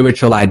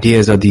spiritual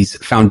ideas or these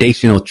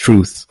foundational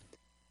truths,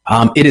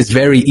 it is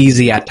very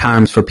easy at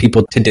times for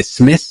people to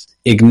dismiss,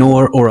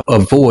 ignore, or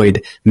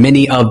avoid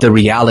many of the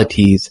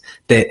realities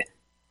that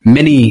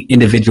many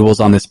individuals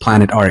on this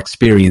planet are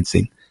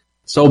experiencing.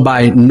 So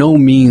by no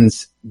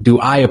means do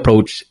I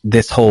approach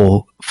this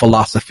whole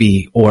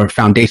philosophy or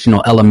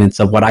foundational elements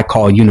of what I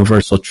call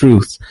universal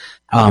truths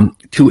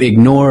to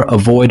ignore,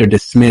 avoid, or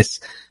dismiss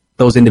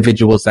those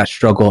individuals that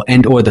struggle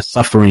and or the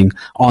suffering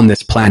on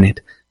this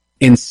planet.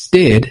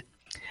 Instead,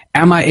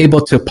 am I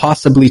able to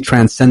possibly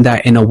transcend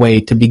that in a way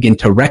to begin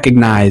to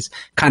recognize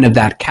kind of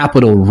that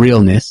capital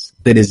realness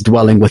that is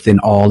dwelling within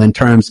all in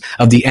terms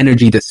of the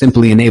energy that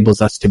simply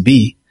enables us to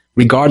be,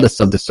 regardless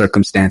of the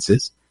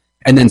circumstances?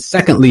 And then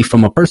secondly,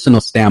 from a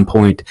personal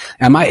standpoint,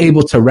 am I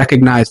able to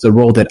recognize the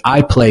role that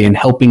I play in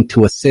helping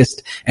to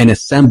assist and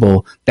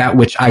assemble that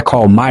which I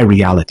call my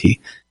reality,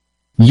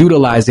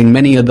 utilizing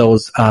many of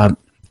those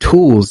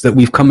tools that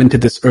we've come into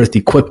this earth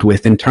equipped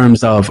with in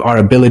terms of our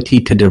ability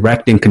to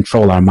direct and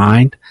control our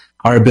mind,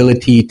 our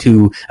ability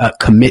to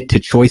commit to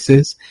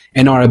choices,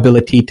 and our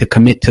ability to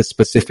commit to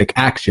specific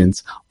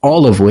actions,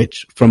 all of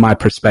which, from my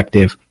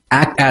perspective,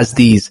 act as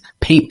these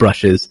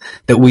paintbrushes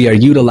that we are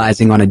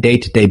utilizing on a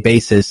day-to-day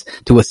basis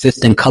to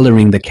assist in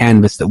coloring the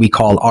canvas that we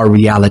call our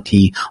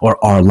reality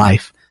or our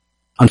life.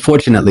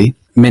 Unfortunately,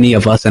 many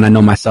of us, and I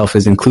know myself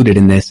is included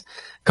in this,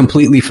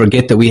 completely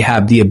forget that we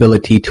have the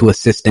ability to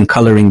assist in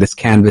coloring this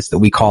canvas that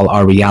we call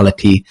our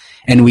reality.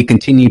 And we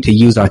continue to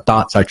use our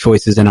thoughts, our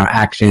choices, and our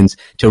actions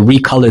to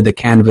recolor the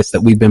canvas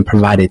that we've been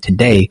provided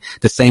today,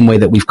 the same way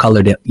that we've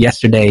colored it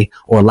yesterday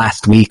or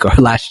last week or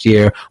last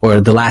year or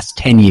the last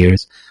 10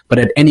 years. But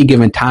at any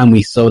given time,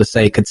 we, so to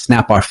say, could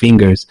snap our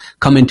fingers,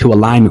 come into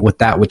alignment with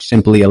that which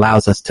simply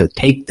allows us to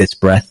take this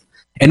breath,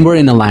 and we're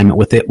in alignment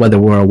with it, whether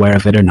we're aware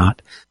of it or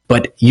not.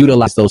 But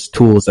utilize those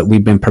tools that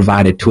we've been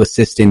provided to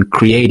assist in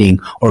creating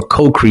or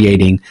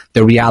co-creating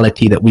the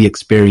reality that we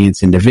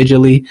experience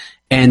individually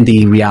and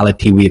the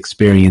reality we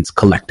experience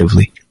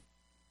collectively.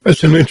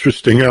 That's an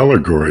interesting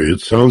allegory.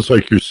 It sounds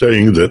like you're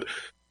saying that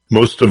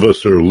most of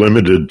us are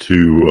limited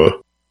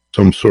to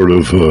some sort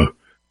of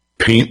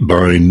paint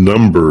by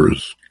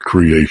numbers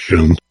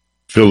creation,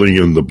 filling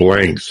in the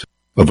blanks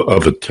of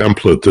a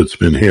template that's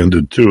been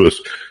handed to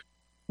us,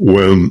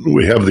 when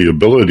we have the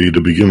ability to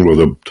begin with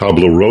a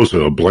tabula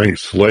rasa, a blank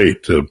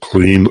slate, a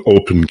clean,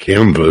 open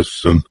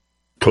canvas, and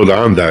put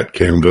on that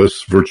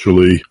canvas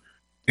virtually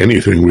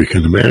anything we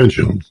can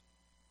imagine.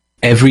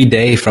 Every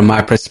day, from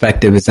my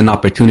perspective, is an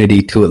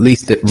opportunity to at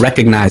least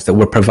recognize that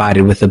we're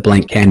provided with a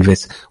blank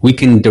canvas. We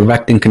can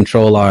direct and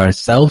control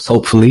ourselves,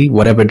 hopefully,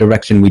 whatever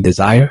direction we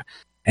desire.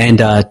 And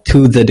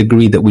to the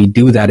degree that we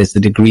do that is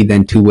the degree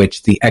then to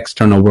which the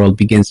external world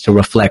begins to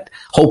reflect,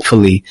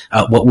 hopefully,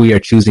 what we are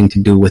choosing to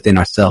do within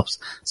ourselves.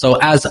 So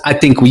as I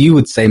think you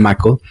would say,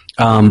 Michael,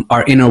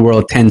 our inner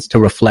world tends to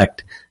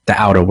reflect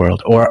the outer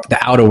world, or the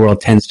outer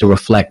world tends to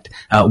reflect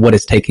what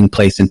is taking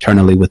place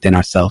internally within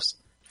ourselves.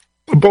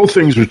 Both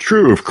things are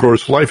true, of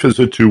course. Life is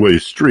a two-way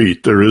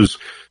street. There is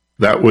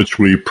that which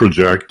we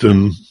project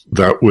and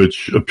that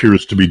which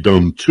appears to be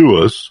done to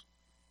us.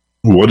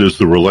 What is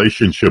the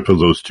relationship of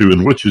those two,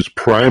 and which is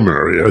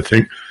primary? I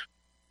think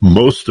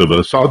most of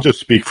us, I'll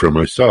just speak for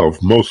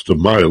myself, most of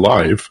my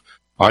life,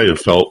 I have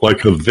felt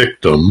like a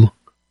victim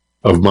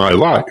of my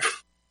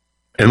life.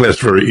 And that's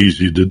very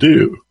easy to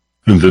do.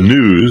 And the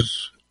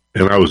news,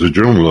 and I was a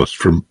journalist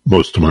for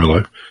most of my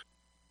life,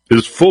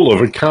 is full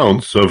of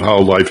accounts of how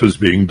life is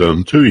being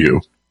done to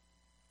you.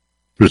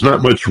 There's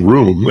not much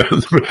room,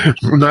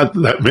 not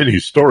that many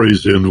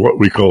stories in what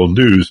we call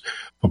news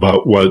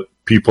about what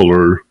people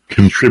are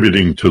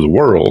contributing to the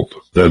world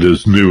that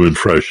is new and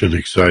fresh and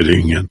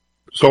exciting. And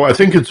so I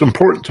think it's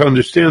important to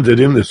understand that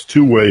in this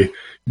two-way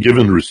give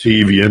and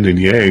receive, yin and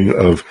yang,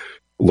 of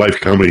life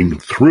coming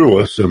through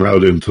us and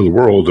out into the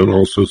world and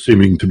also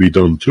seeming to be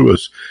done to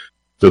us,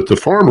 that the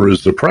former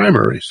is the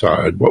primary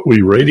side. What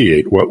we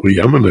radiate, what we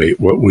emanate,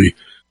 what we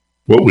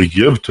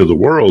give to the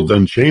world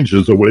then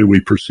changes the way we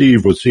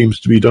perceive what seems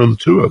to be done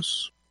to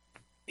us.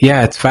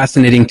 Yeah, it's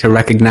fascinating to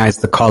recognize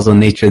the causal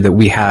nature that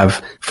we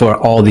have for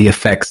all the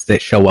effects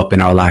that show up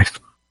in our life.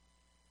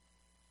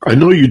 I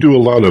know you do a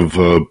lot of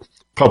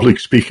public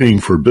speaking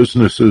for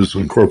businesses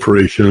and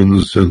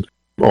corporations and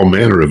all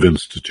manner of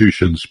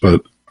institutions,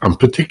 but I'm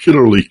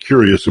particularly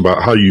curious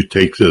about how you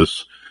take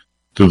this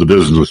to the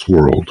business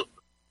world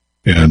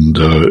and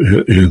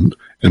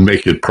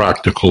make it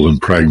practical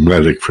and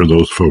pragmatic for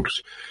those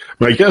folks.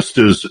 My guest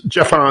is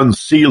Jeffon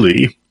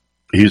Seeley.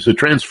 He's a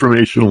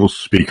transformational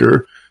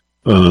speaker,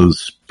 a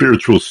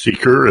spiritual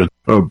seeker, and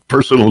a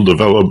personal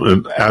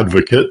development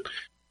advocate,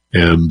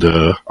 and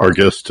our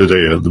guest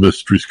today on the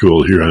Mystery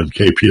School here on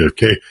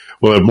KPFK.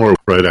 We'll have more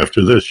right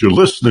after this. You're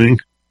listening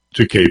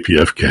to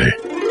KPFK.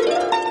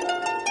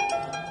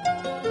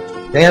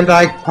 Van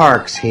Dyke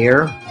Parks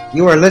here.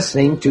 You are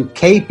listening to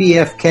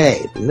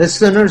KPFK,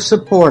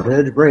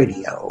 listener-supported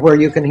radio, where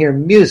you can hear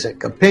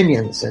music,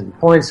 opinions, and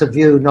points of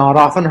view not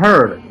often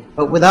heard.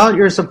 But without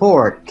your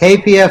support,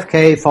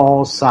 KPFK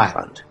falls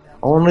silent.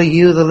 Only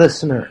you, the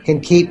listener,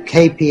 can keep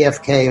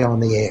KPFK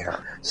on the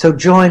air. So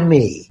join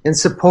me in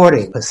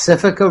supporting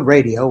Pacifica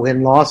Radio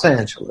in Los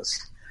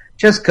Angeles.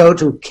 Just go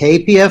to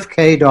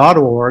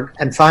kpfk.org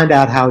and find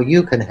out how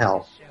you can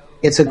help.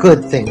 It's a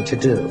good thing to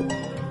do.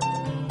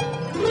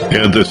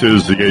 And this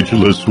is the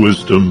Ageless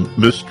Wisdom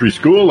Mystery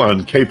School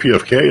on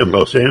KPFK in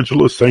Los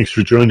Angeles. Thanks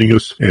for joining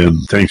us, and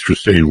thanks for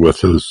staying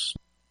with us.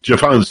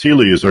 Jeffon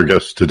Seeley is our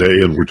guest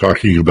today, and we're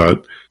talking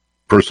about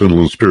personal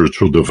and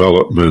spiritual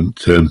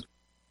development. And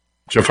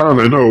Jeffon,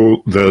 I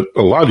know that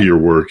a lot of your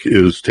work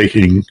is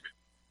taking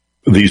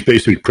these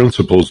basic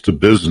principles to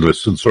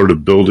business and sort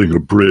of building a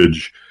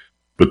bridge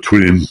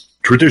between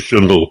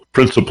traditional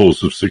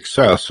principles of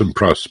success and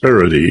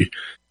prosperity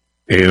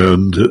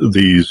and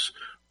these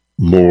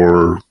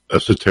more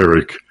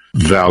esoteric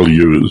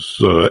values,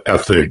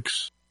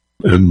 ethics,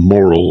 and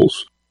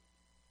morals.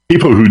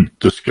 People who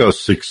discuss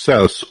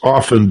success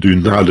often do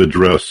not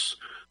address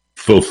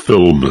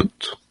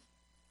fulfillment.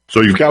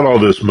 So you've got all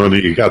this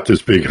money, you got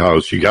this big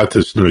house, you got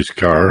this nice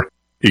car,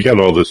 you got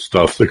all this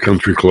stuff, the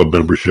country club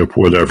membership,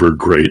 whatever,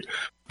 great.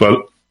 But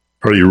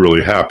are you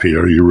really happy?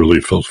 Are you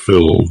really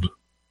fulfilled?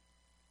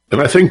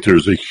 And I think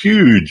there's a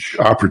huge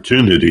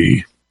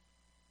opportunity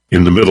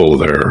in the middle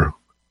there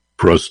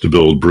for us to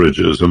build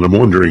bridges. And I'm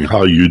wondering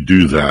how you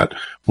do that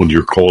when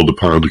you're called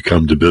upon to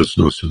come to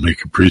business and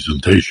make a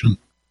presentation.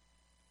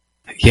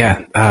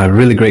 Yeah,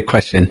 really great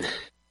question.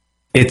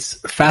 It's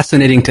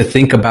fascinating to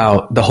think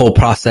about the whole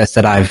process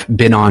that I've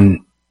been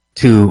on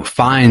to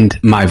find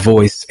my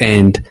voice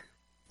and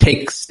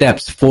take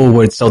steps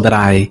forward so that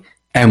I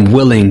am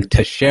willing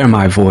to share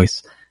my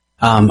voice.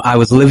 I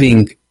was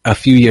living a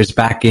few years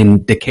back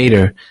in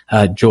Decatur,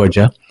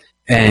 Georgia,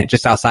 and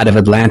just outside of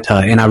Atlanta.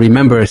 And I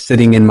remember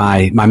sitting in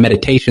my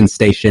meditation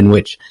station,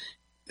 which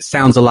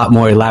sounds a lot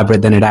more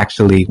elaborate than it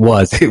actually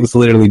was. It was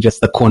literally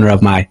just the corner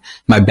of my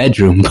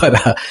bedroom.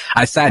 But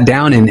I sat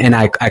down and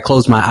I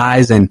closed my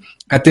eyes. And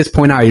at this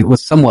point, I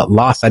was somewhat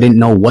lost. I didn't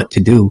know what to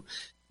do.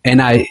 And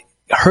I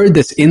heard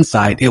this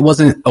insight. It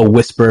wasn't a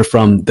whisper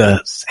from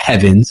the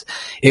heavens.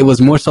 It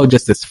was more so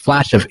just this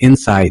flash of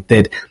insight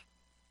that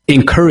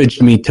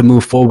encouraged me to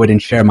move forward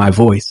and share my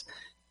voice.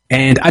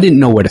 And I didn't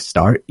know where to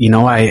start. You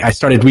know, I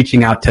started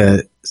reaching out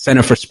to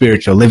Center for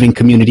Spiritual Living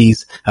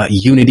communities,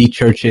 Unity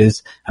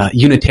churches,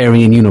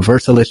 Unitarian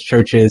Universalist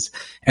churches,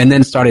 and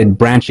then started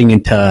branching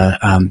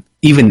into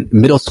even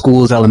middle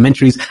schools,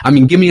 elementaries. I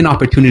mean, give me an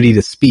opportunity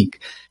to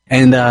speak.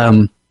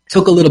 And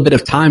took a little bit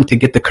of time to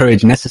get the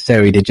courage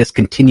necessary to just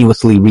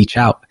continuously reach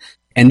out.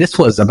 And this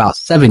was about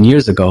 7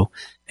 years ago.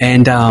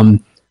 And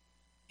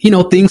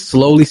things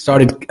slowly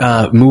started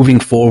moving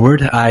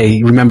forward.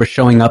 I remember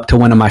showing up to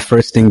one of my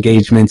first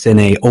engagements in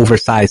a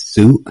oversized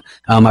suit.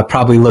 I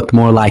probably looked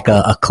more like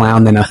a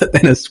clown than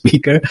a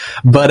speaker,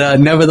 but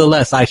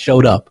nevertheless, I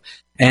showed up.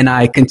 And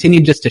I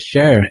continued just to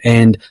share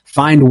and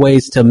find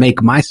ways to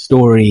make my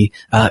story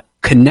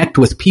connect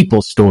with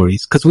people's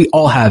stories, because we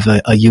all have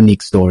a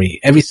unique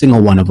story, every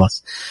single one of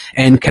us.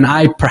 And can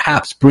I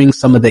perhaps bring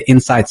some of the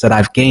insights that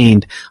I've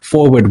gained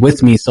forward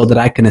with me so that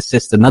I can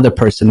assist another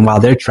person while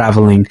they're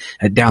traveling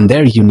down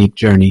their unique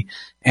journey?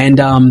 And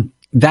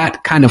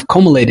that kind of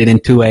culminated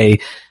into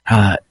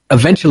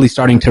eventually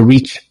starting to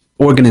reach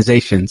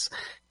organizations.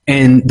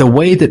 And the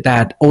way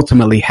that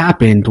ultimately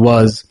happened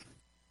was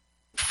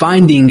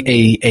finding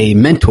a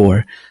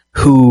mentor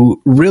who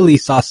really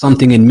saw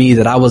something in me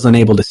that I wasn't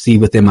able to see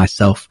within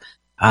myself.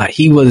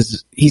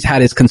 He's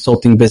had his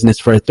consulting business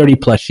for 30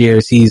 plus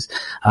years. He's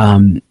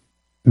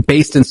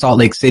based in Salt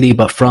Lake City,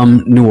 but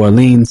from New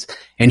Orleans.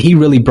 And he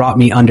really brought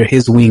me under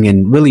his wing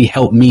and really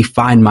helped me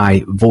find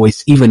my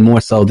voice even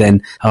more so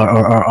than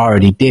or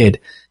already did.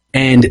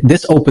 And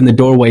this opened the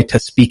doorway to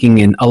speaking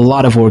in a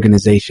lot of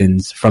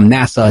organizations, from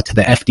NASA to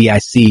the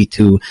FDIC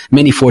to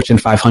many Fortune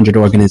 500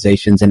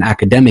 organizations and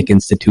academic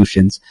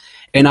institutions.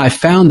 And I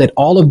found that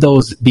all of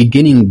those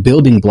beginning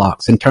building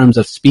blocks in terms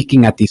of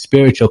speaking at these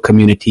spiritual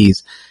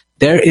communities,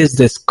 there is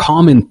this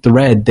common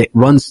thread that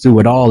runs through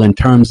it all in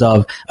terms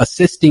of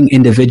assisting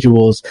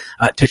individuals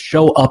to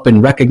show up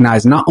and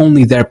recognize not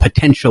only their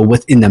potential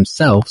within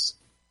themselves,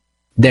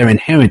 their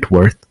inherent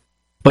worth,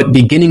 but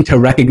beginning to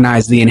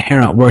recognize the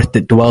inherent worth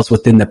that dwells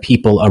within the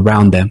people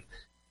around them.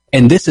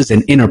 And this is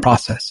an inner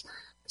process.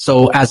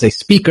 So as a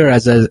speaker,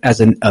 as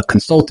a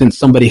consultant,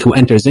 somebody who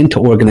enters into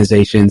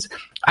organizations,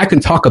 I can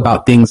talk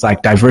about things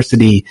like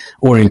diversity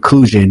or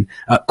inclusion,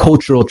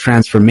 cultural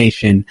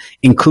transformation,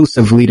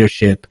 inclusive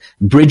leadership,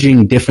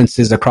 bridging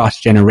differences across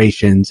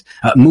generations,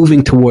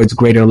 moving towards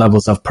greater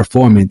levels of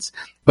performance.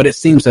 But it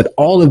seems that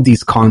all of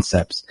these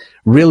concepts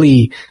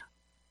really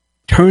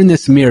turn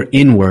this mirror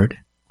inward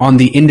on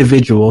the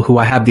individual who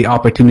I have the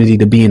opportunity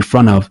to be in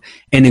front of,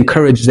 and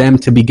encourage them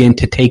to begin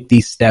to take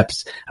these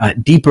steps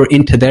deeper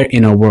into their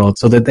inner world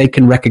so that they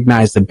can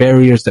recognize the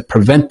barriers that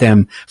prevent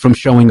them from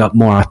showing up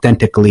more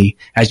authentically,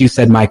 as you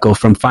said, Michael,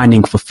 from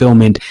finding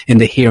fulfillment in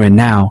the here and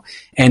now,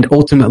 and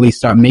ultimately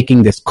start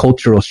making this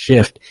cultural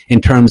shift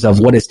in terms of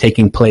what is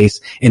taking place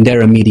in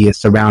their immediate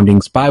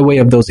surroundings by way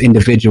of those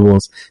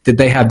individuals that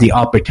they have the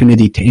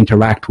opportunity to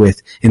interact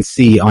with and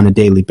see on a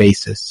daily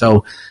basis.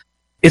 So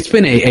it's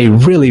been a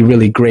really,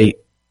 really great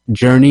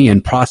journey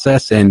and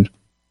process, and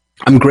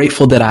I'm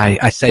grateful that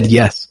I said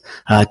yes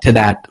to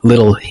that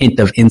little hint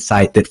of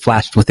insight that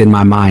flashed within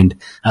my mind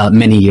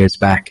many years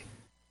back.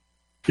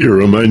 You're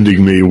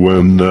reminding me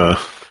when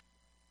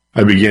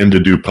I began to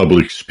do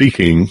public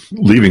speaking,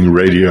 leaving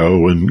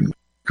radio and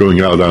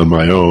going out on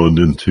my own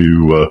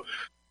into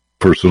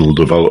personal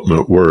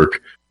development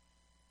work.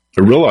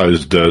 I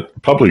realized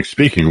that public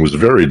speaking was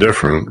very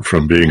different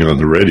from being on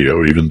the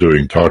radio, even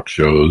doing talk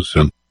shows,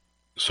 and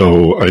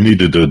so I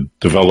needed to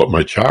develop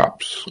my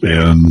chops.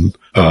 And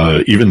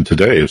even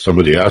today, if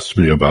somebody asks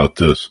me about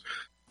this,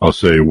 I'll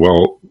say,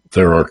 well,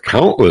 there are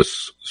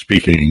countless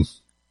speaking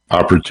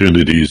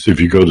opportunities if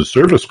you go to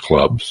service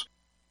clubs.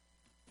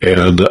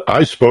 And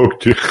I spoke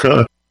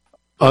to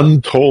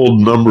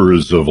untold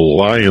numbers of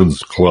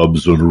Lions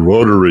clubs and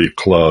Rotary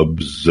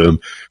clubs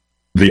and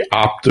the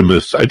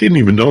Optimists. I didn't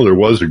even know there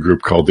was a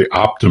group called the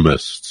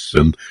Optimists.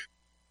 And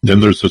then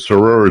there's a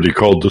sorority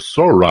called the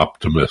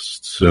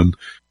Soroptimists. And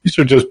these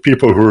are just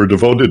people who are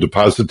devoted to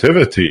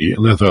positivity.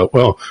 And I thought,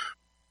 well,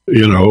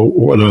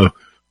 what a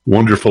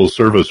wonderful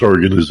service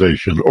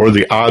organization. Or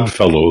the Odd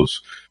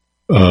Fellows,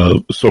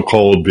 so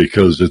called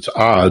because it's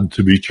odd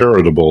to be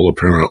charitable,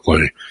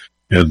 apparently,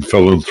 and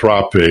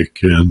philanthropic.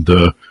 And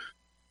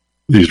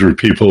these were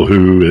people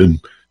who in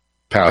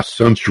past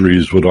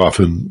centuries would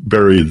often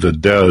bury the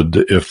dead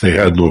if they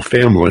had no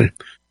family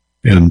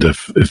and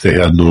if they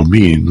had no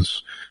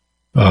means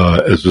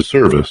as a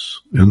service,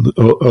 and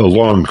a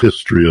long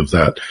history of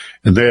that.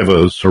 And they have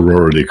a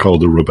sorority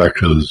called the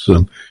Rebeccas.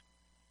 And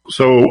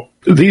so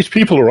these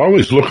people are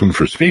always looking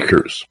for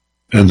speakers,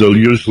 and they'll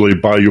usually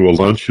buy you a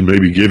lunch and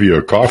maybe give you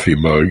a coffee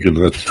mug, and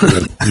that's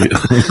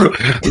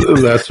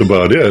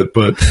about it.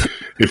 But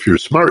if you're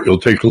smart, you'll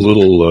take a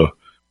little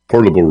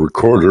portable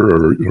recorder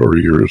or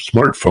your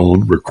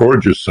smartphone,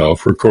 record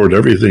yourself, record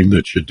everything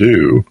that you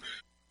do,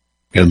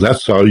 and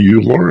that's how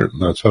you learn.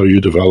 That's how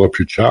you develop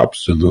your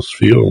chops in this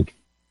field.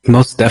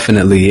 Most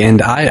definitely.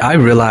 And I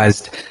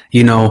realized,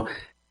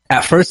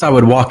 at first I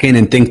would walk in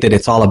and think that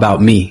it's all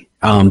about me,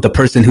 the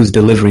person who's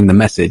delivering the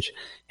message.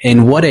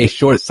 And what a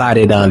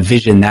short-sighted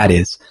vision that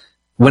is.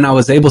 When I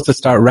was able to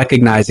start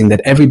recognizing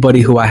that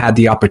everybody who I had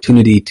the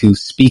opportunity to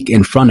speak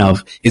in front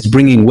of is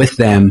bringing with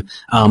them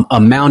a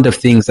mound of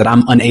things that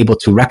I'm unable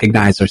to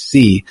recognize or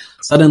see,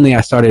 suddenly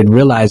I started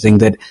realizing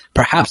that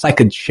perhaps I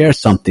could share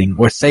something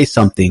or say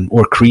something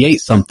or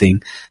create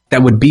something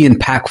that would be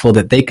impactful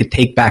that they could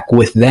take back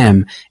with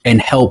them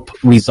and help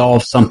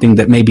resolve something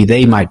that maybe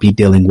they might be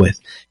dealing with.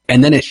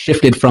 And then it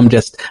shifted from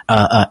just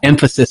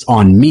emphasis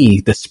on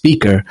me, the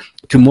speaker,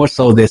 to more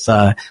so this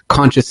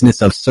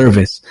consciousness of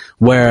service,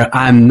 where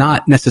I'm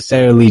not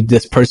necessarily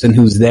this person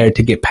who's there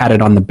to get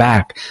patted on the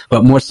back,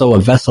 but more so a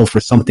vessel for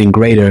something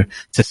greater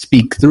to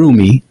speak through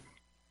me,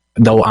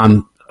 though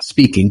I'm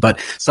speaking, but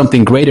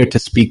something greater to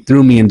speak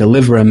through me and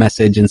deliver a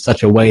message in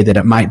such a way that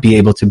it might be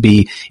able to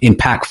be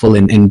impactful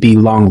and be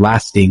long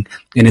lasting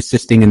in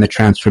assisting in the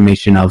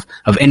transformation of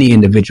any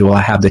individual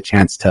I have the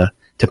chance to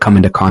come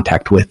into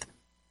contact with.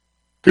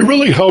 It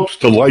really helps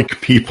to like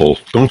people,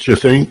 don't you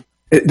think?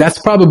 That's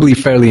probably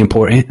fairly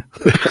important.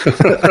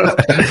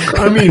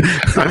 I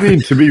mean,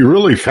 to be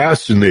really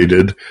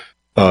fascinated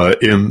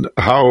in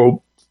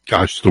how,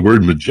 the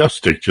word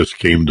majestic just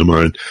came to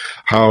mind,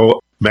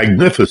 how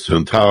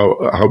magnificent, how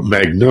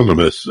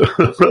magnanimous,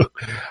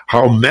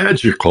 how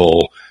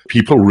magical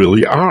people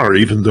really are,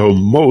 even though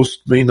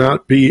most may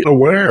not be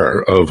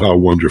aware of how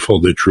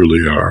wonderful they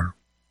truly are.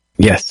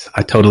 Yes,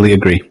 I totally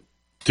agree.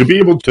 To be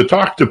able to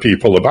talk to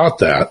people about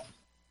that,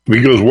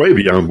 it goes way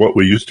beyond what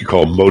we used to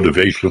call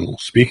motivational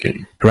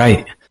speaking.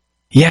 Right.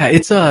 Yeah,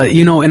 it's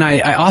and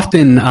I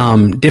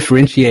often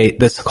differentiate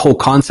this whole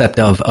concept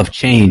of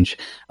change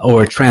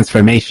or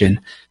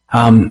transformation.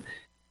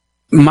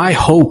 My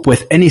hope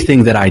with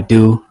anything that I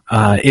do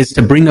is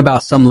to bring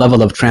about some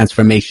level of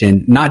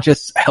transformation, not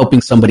just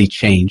helping somebody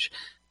change.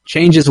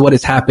 Change is what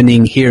is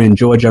happening here in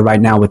Georgia right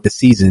now with the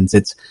seasons.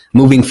 It's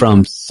moving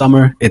from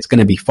summer, it's going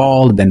to be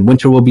fall, then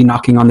winter will be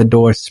knocking on the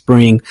door,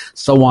 spring,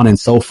 so on and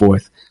so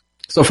forth.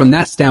 So from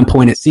that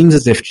standpoint, it seems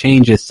as if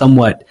change is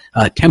somewhat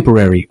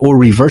temporary or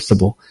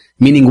reversible,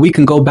 meaning we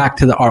can go back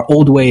to our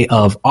old way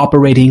of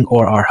operating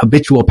or our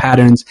habitual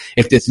patterns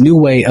if this new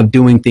way of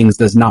doing things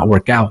does not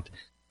work out.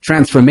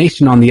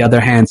 Transformation, on the other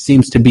hand,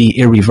 seems to be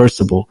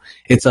irreversible.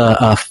 It's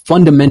a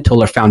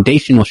fundamental or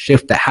foundational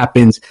shift that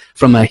happens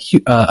from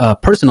a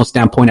personal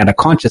standpoint at a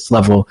conscious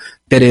level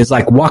that is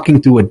like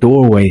walking through a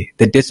doorway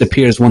that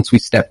disappears once we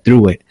step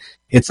through it.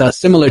 It's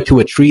similar to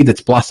a tree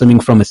that's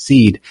blossoming from a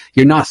seed.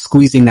 You're not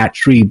squeezing that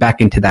tree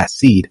back into that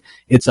seed.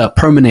 It's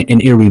permanent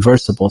and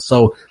irreversible.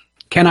 So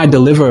can I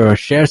deliver or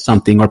share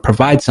something or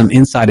provide some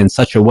insight in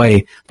such a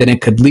way that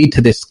it could lead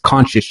to this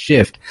conscious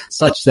shift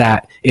such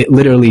that it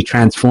literally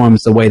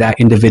transforms the way that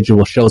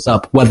individual shows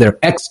up, whether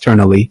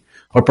externally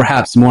or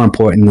perhaps more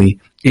importantly,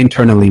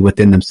 internally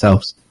within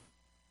themselves?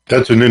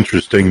 That's an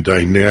interesting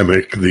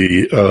dynamic.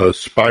 The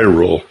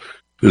spiral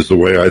is the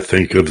way I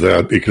think of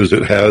that, because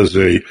it has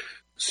a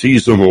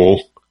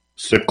seasonal,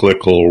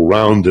 cyclical,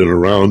 round and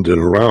around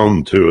and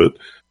around to it,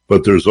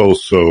 but there's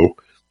also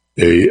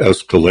a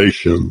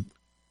escalation.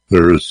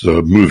 There's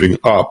moving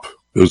up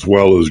as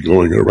well as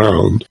going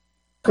around.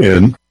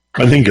 And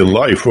I think in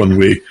life, when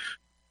we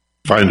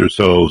find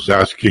ourselves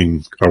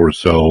asking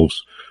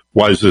ourselves,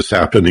 why is this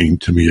happening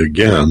to me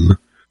again?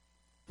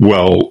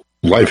 Well,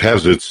 life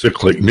has its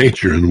cyclic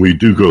nature, and we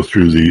do go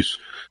through these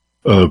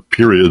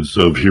periods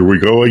of here we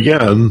go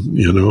again,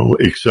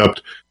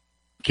 except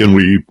can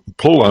we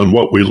pull on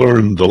what we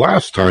learned the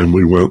last time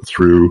we went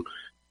through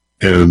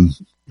and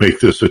make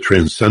this a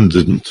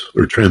transcendent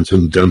or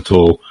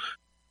transcendental,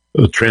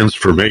 a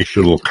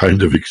transformational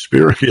kind of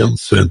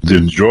experience, and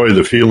enjoy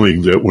the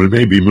feeling that we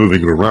may be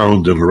moving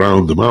around and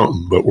around the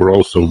mountain, but we're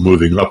also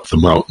moving up the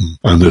mountain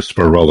on this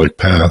spiralic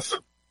path.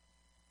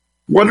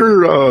 What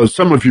are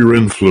some of your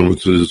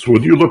influences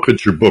when you look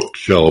at your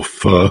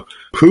bookshelf?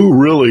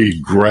 Who really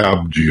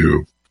grabbed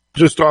you?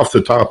 Just off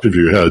the top of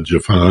your head,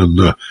 Jeffon,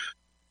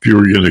 if you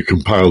were going to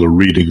compile a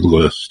reading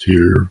list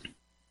here.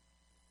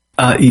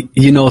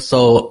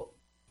 So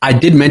I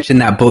did mention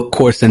that book,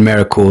 Course in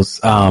Miracles,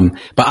 but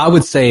I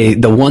would say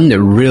the one that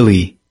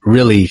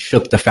really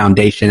shook the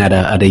foundation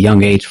at a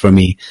young age for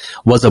me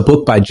was a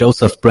book by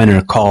Joseph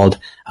Brenner called,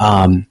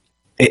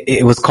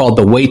 it was called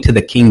The Way to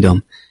the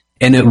Kingdom.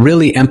 And it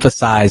really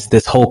emphasized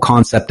this whole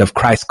concept of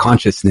Christ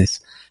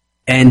consciousness.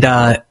 And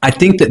I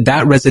think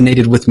that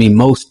resonated with me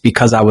most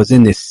because I was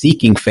in this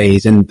seeking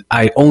phase. And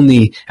I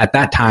only at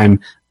that time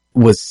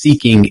was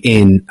seeking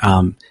in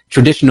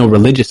traditional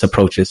religious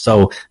approaches.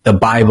 So the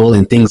Bible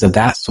and things of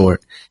that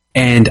sort.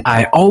 And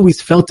I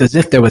always felt as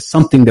if there was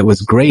something that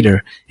was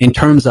greater in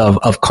terms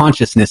of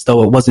consciousness,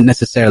 though it wasn't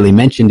necessarily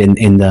mentioned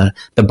in the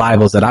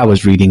Bibles that I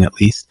was reading, at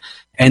least.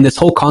 And this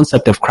whole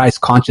concept of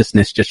Christ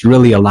consciousness just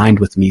really aligned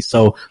with me.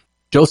 So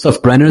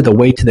Joseph Brenner, The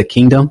Way to the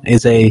Kingdom,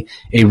 is a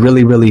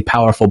really, really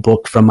powerful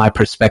book from my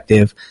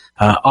perspective.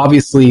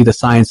 Obviously, The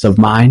Science of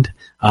Mind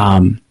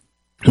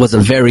was a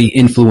very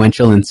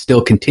influential and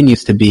still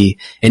continues to be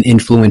an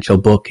influential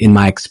book in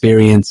my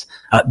experience.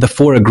 The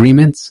Four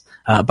Agreements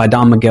by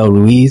Don Miguel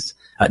Ruiz.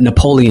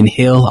 Napoleon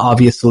Hill,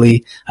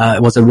 obviously,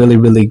 was a really,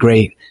 really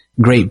great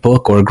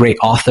book, or a great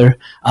author.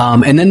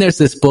 And then there's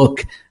this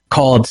book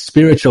called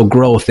Spiritual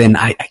Growth, and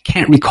I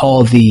can't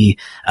recall the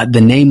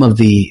name of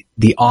the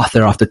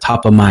author off the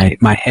top of my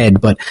head,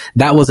 but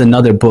that was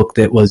another book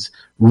that was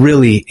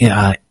really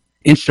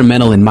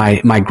instrumental in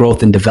my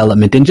growth and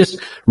development, and just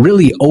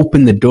really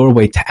opened the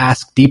doorway to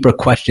ask deeper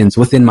questions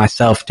within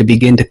myself, to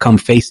begin to come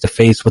face to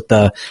face with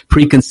the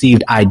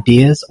preconceived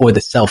ideas or the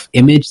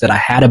self-image that I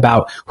had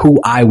about who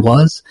I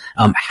was,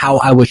 how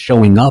I was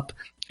showing up.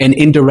 And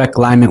in direct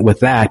alignment with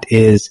that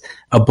is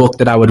a book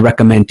that I would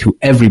recommend to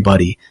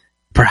everybody,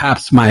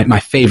 perhaps my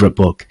favorite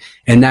book,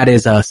 and that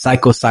is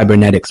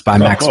Psycho-Cybernetics by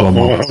Maxwell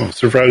Maltz. I'm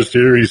surprised to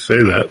hear you say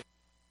that.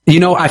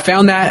 I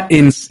found that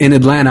in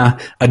Atlanta,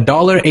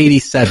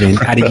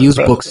 $1.87 at a used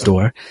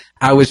bookstore.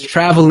 I was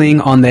traveling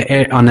on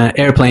an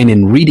airplane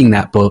and reading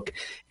that book,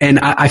 and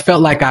I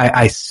felt like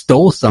I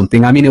stole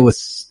something. I mean, it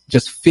was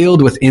just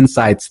filled with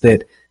insights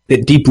that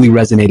deeply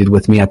resonated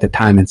with me at the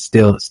time, and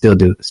still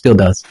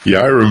does. Yeah,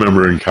 I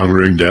remember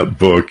encountering that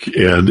book,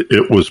 and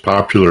it was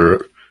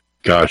popular,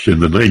 in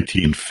the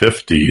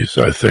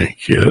 1950s, I think.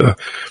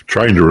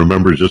 Trying to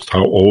remember just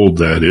how old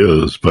that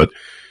is. But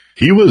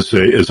he was,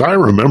 as I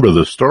remember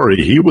the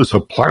story, he was a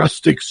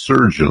plastic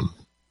surgeon.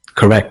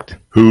 Correct.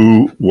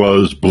 Who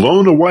was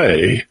blown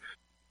away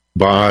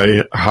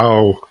by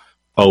how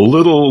a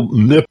little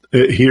nip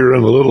here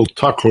and a little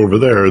tuck over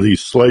there, a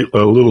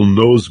little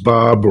nose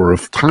bob or a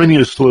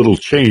tiniest little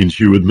change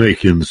you would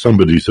make in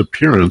somebody's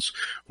appearance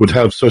would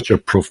have such a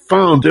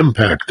profound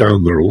impact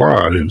on their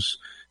lives.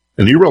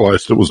 And he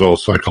realized it was all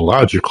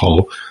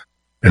psychological.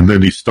 And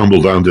then he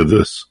stumbled onto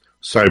this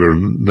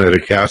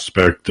cybernetic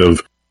aspect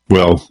of,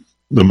 well,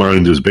 the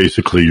mind is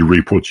basically you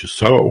reap what you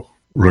sow,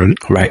 right?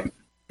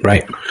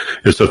 Right.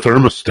 It's a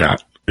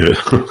thermostat.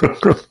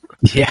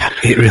 Yeah,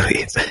 it really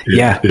is.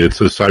 It's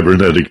a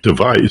cybernetic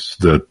device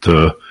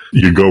that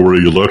you go where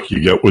you look, you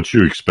get what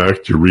you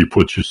expect, you reap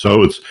what you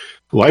sow.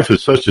 Life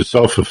is such a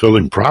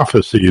self-fulfilling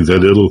prophecy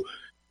that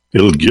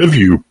it'll give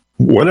you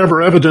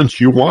whatever evidence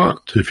you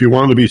want. If you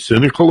want to be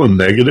cynical and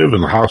negative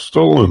and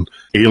hostile and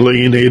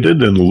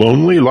alienated and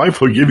lonely, life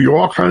will give you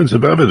all kinds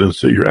of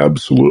evidence that you're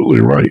absolutely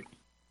right.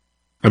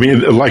 I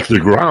mean, like the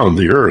ground,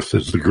 the earth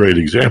is the great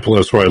example.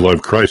 That's why I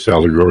love Christ's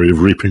allegory of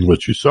reaping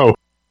what you sow.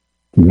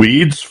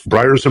 Weeds,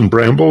 briars and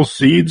brambles,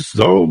 seeds,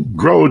 they'll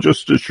grow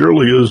just as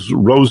surely as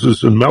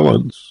roses and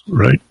melons,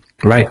 right?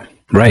 Right.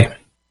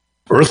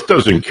 Earth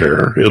doesn't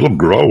care. It'll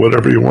grow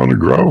whatever you want to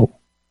grow.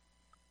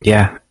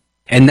 Yeah.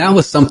 And that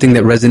was something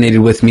that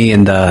resonated with me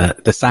in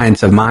the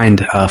Science of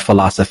Mind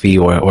philosophy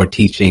or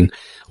teaching,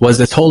 was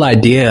this whole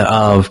idea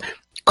of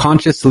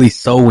consciously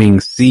sowing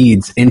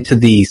seeds into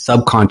the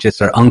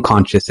subconscious or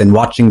unconscious and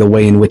watching the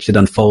way in which it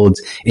unfolds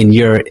in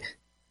your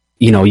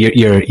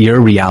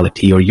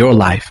reality or your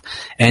life.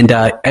 And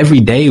every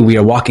day we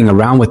are walking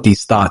around with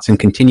these thoughts and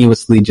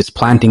continuously just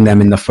planting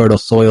them in the fertile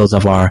soils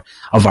of our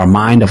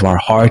mind, of our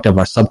heart, of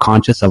our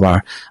subconscious, of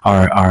our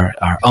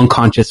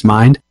unconscious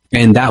mind.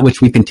 And that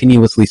which we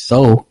continuously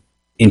sow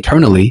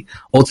internally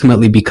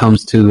ultimately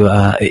becomes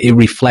it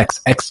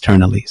reflects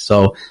externally.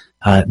 So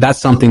that's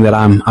something that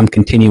I'm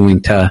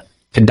continuing to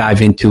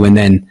dive into, and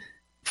then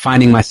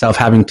finding myself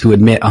having to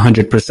admit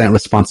 100%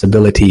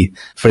 responsibility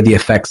for the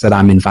effects that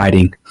I'm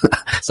inviting,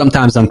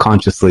 sometimes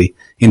unconsciously,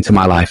 into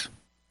my life.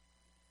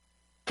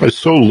 I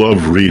so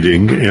love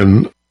reading,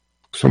 and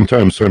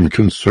sometimes I'm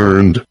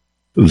concerned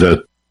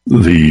that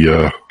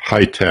the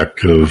high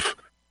tech of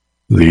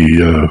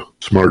the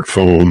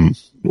smartphone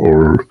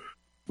or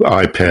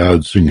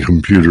iPads and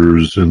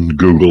computers and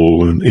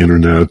Google and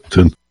internet,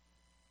 and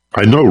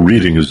I know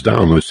reading is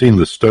down. I've seen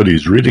the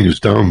studies. Reading is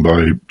down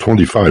by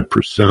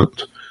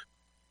 25%.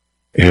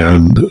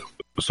 And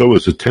so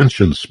is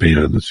attention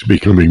span. It's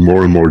becoming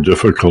more and more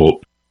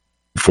difficult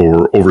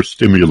for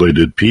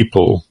overstimulated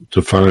people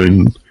to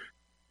find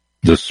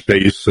the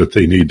space that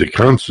they need to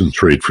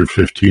concentrate for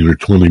 15 or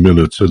 20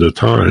 minutes at a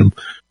time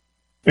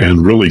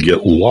and really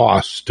get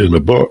lost in a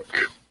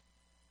book.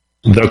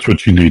 That's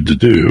what you need to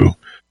do,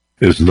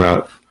 is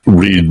not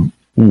read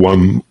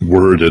one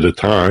word at a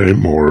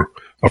time or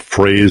a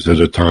phrase at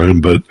a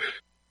time, but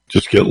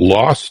just get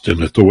lost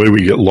in it the way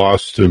we get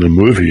lost in a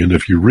movie. And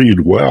if you read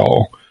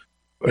well,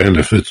 and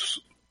if it's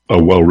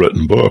a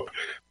well-written book,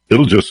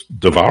 it'll just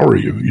devour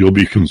you. You'll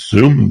be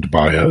consumed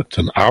by it,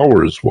 and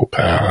hours will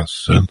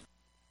pass. And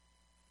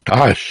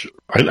gosh,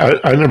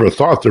 I never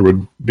thought there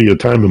would be a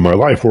time in my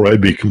life where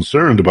I'd be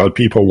concerned about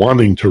people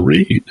wanting to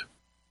read.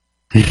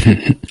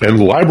 And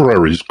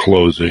libraries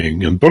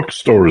closing, and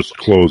bookstores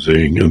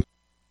closing, and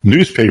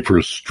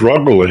newspapers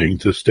struggling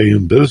to stay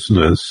in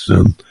business.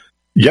 And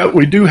yet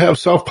we do have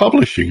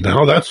self-publishing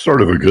now. That's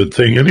sort of a good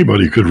thing.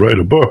 Anybody could write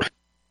a book.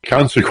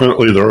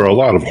 Consequently, there are a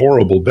lot of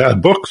horrible,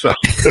 bad books out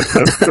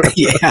there.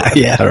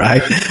 yeah,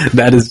 right.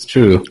 That is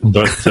true.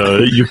 But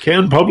you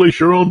can publish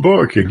your own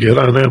book and get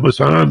on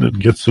Amazon and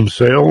get some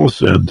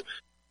sales. And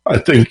I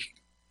think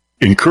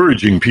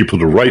encouraging people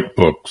to write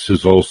books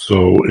is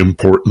also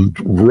important.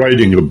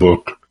 Writing a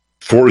book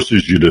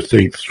forces you to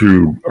think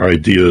through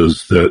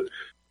ideas that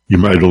you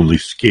might only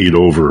skate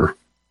over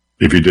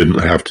if you didn't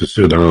have to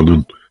sit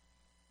down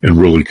and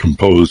really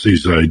compose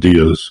these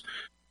ideas.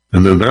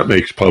 And then that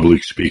makes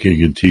public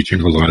speaking and teaching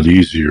a lot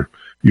easier.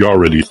 You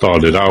already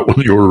thought it out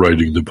when you were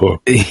writing the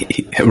book.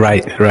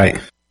 Right.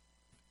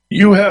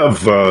 You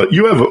have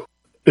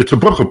it's a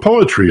book of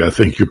poetry, I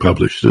think you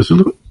published,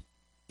 isn't it?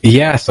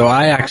 Yeah, so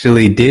I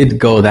actually did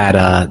go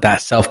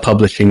that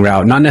self-publishing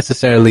route, not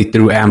necessarily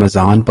through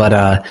Amazon,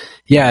 but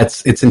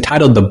it's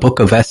entitled The Book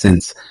of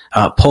Essence,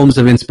 Poems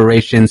of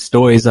Inspiration,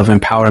 Stories of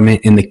Empowerment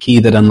in the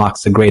Key That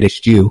Unlocks the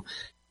Greatest You.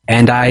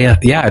 And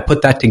I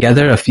put that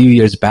together a few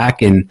years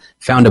back and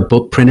found a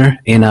book printer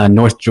in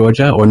North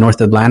Georgia or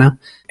North Atlanta,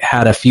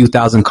 had a few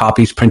thousand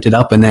copies printed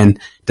up, and then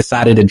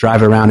decided to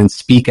drive around and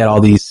speak at all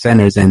these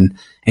centers and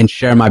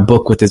share my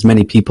book with as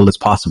many people as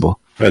possible.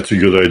 That's a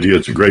good idea.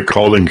 It's a great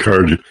calling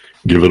card.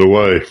 Give it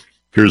away.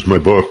 Here's my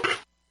book.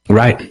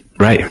 Right.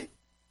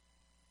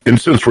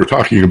 And since we're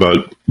talking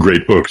about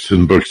great books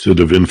and books that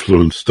have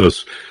influenced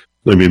us,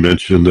 let me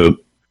mention that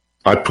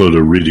I put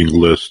a reading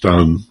list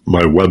on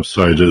my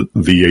website at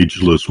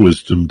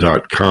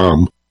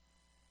theagelesswisdom.com.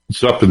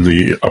 It's up in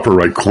the upper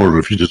right corner.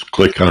 If you just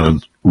click on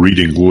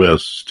reading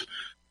list,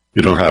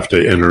 you don't have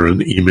to enter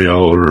an email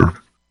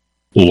or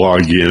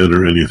log in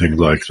or anything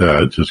like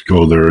that. Just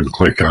go there and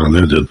click on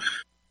it. And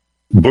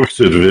books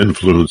that have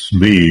influenced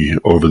me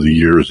over the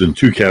years in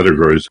two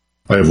categories.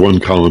 I have one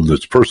column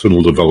that's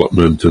personal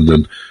development, and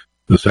then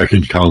the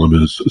second column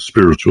is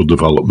spiritual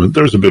development.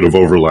 There's a bit of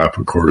overlap,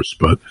 of course,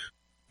 but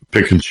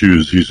pick and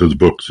choose. These are the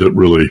books that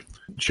really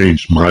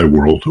changed my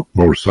world,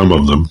 or some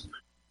of them.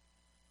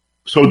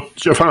 So,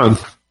 Jeffon,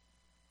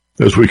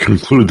 as we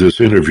conclude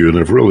this interview, and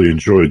I've really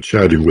enjoyed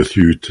chatting with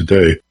you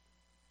today,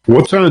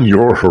 what's on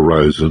your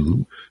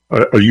horizon?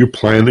 Are you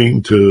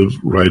planning to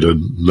write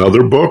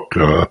another book?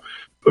 Are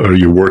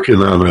you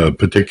working on a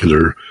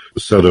particular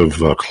set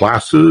of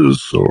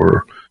classes,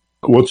 or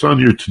what's on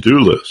your to-do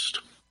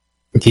list?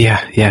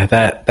 Yeah,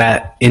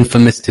 that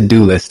infamous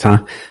to-do list,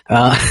 huh?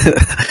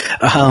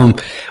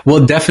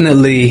 Well,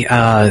 definitely,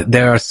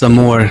 there are some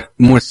more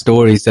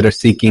stories that are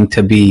seeking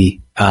to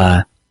be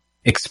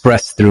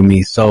expressed through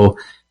me. So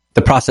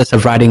the process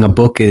of writing a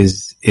book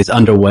is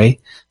underway.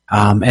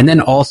 And then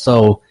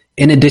also,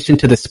 in addition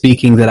to the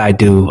speaking that I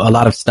do, a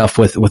lot of stuff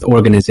with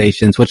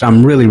organizations, which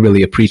I'm really,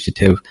 really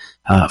appreciative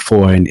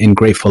for and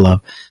grateful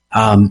of,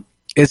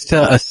 is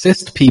to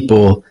assist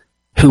people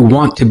who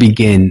want to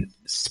begin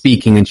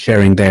speaking and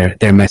sharing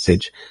their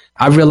message.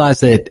 I realize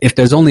that if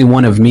there's only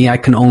one of me, I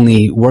can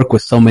only work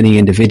with so many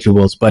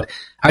individuals, but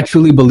I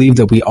truly believe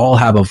that we all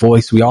have a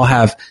voice.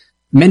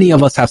 Many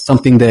of us have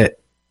something that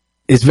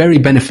is very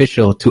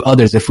beneficial to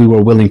others if we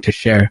were willing to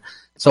share.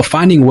 So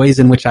finding ways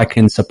in which I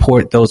can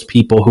support those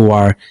people who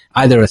are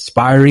either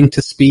aspiring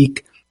to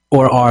speak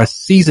or are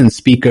seasoned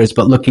speakers,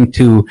 but looking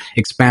to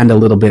expand a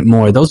little bit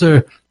more. Those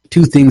are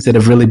two things that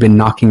have really been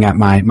knocking at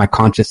my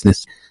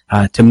consciousness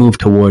to move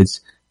towards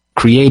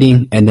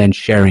creating and then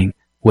sharing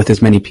with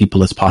as many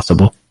people as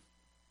possible.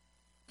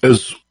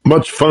 As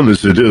much fun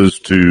as it is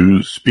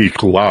to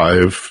speak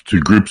live to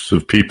groups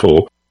of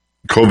people,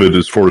 COVID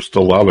has forced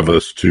a lot of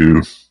us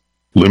to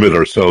limit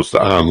ourselves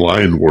to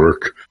online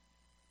work.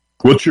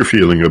 What's your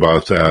feeling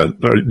about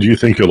that? Do you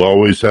think you'll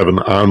always have an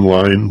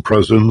online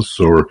presence,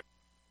 or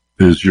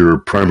is your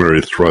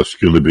primary thrust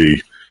going to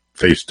be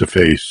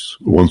face-to-face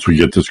once we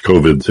get this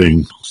COVID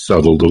thing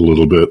settled a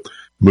little bit,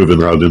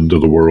 moving out into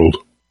the world?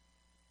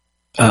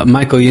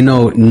 Michael,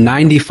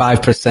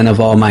 95% of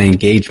all my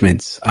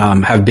engagements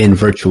have been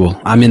virtual.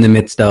 I'm in the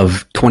midst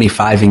of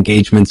 25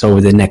 engagements over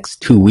the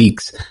next 2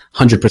 weeks,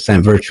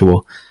 100%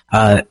 virtual.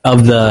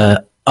 Of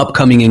the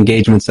upcoming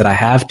engagements that I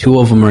have. 2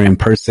 of them are in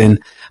person.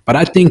 But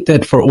I think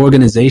that for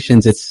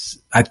organizations,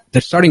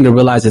 they're starting to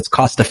realize it's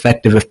cost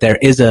effective if there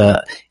is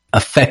a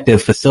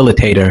effective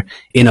facilitator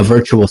in a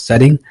virtual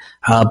setting.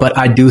 But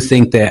I do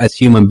think that as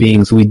human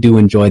beings, we do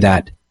enjoy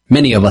that.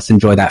 Many of us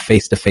enjoy that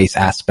face-to-face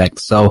aspect.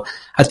 So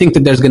I think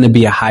that there's going to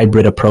be a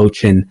hybrid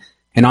approach. And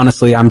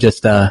honestly, I'm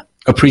just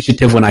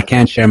appreciative when I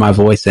can share my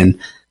voice, and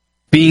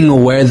being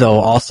aware, though,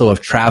 also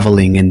of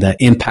traveling and the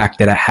impact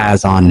that it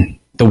has on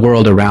the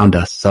world around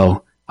us.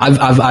 So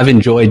I've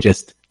enjoyed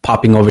just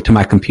popping over to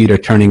my computer,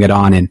 turning it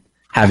on, and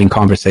having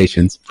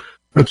conversations.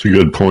 That's a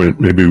good point.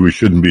 Maybe we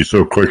shouldn't be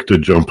so quick to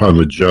jump on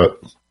the jet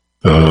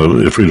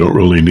if we don't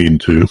really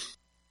need to.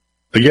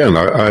 Again,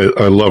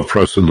 I love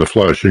pressing the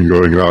flesh and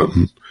going out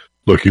and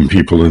looking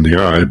people in the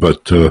eye,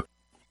 but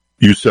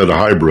you said a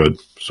hybrid,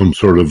 some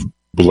sort of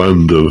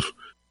blend of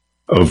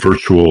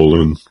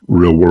virtual and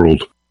real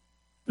world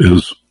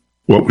is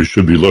what we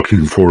should be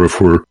looking for if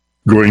we're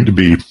going to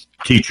be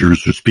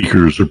teachers or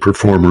speakers or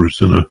performers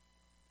in a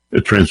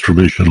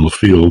transformational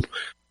field.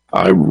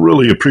 I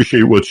really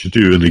appreciate what you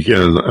do. And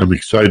again, I'm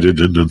excited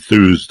and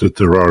enthused that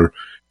there are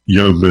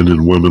young men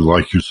and women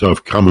like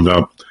yourself coming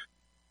up,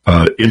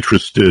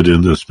 interested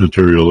in this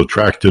material,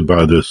 attracted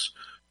by this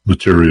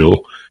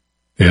material,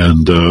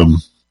 and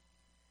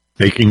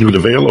making it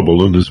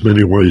available in as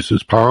many ways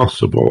as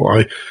possible.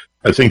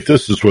 I think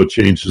this is what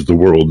changes the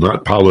world,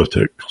 not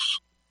politics,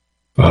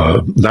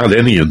 not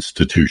any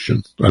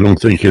institution. I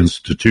don't think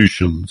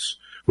institutions,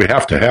 we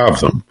have to have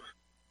them,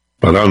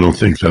 but I don't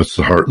think that's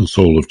the heart and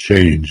soul of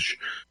change.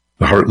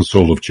 The heart and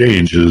soul of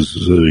change is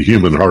the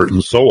human heart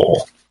and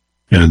soul,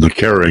 and the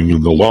caring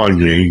and the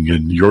longing,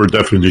 and your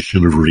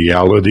definition of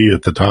reality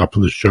at the top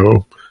of the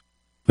show,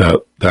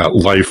 that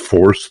life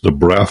force, the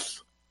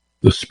breath,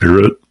 the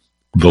spirit,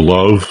 the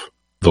love,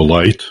 the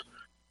light,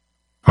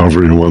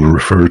 however you want to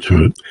refer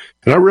to it.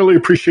 And I really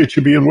appreciate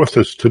you being with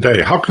us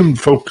today. How can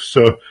folks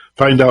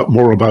find out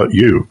more about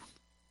you?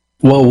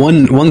 Well,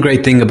 one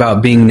great thing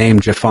about being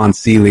named Jeffon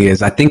Seely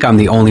is I think I'm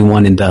the only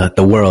one in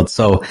the world.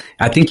 So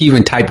I think you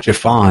even type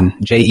Jeffon,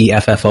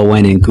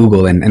 Jeffon in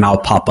Google and I'll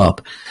pop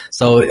up.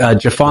 So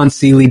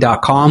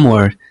JeffonSeely.com,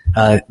 or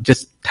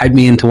just type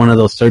me into one of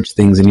those search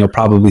things and you'll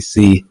probably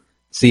see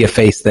a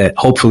face that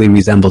hopefully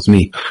resembles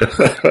me.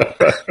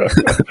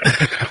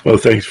 Well,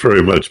 thanks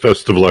very much.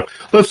 Best of luck.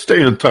 Let's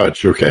stay in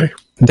touch, okay?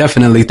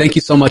 Definitely. Thank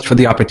you so much for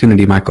the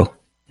opportunity, Michael.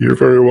 You're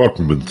very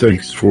welcome, and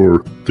thanks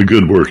for the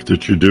good work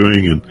that you're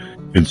doing and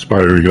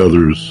inspiring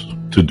others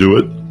to do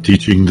it.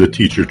 Teaching the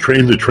teacher,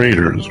 train the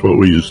trainer is what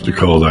we used to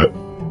call that,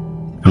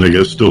 and I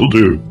guess still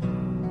do.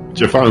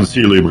 Jeffon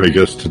Seely, my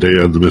guest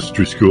today on the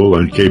Mystery School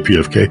on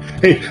KPFK.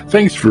 Hey,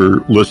 thanks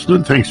for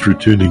listening. Thanks for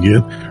tuning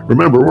in.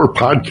 Remember, we're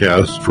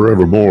podcast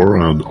forevermore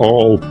on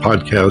all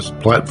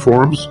podcast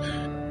platforms,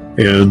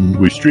 and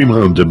we stream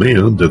on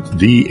demand at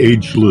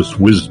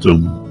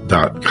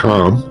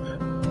theagelesswisdom.com.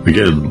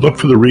 Again, look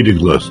for the reading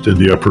list in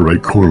the upper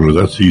right corner.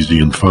 That's easy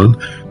and fun.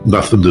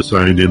 Nothing to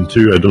sign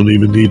into. I don't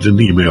even need an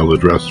email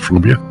address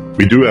from you.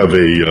 We do have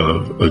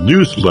a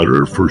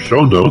newsletter for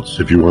show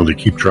notes if you want to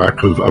keep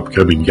track of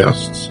upcoming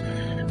guests,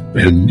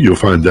 and you'll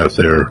find that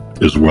there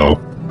as well.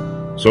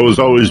 So as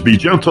always, be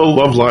gentle,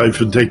 love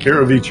life, and take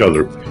care of each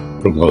other.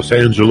 From Los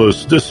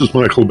Angeles, this is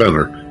Michael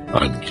Benner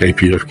on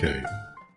KPFK.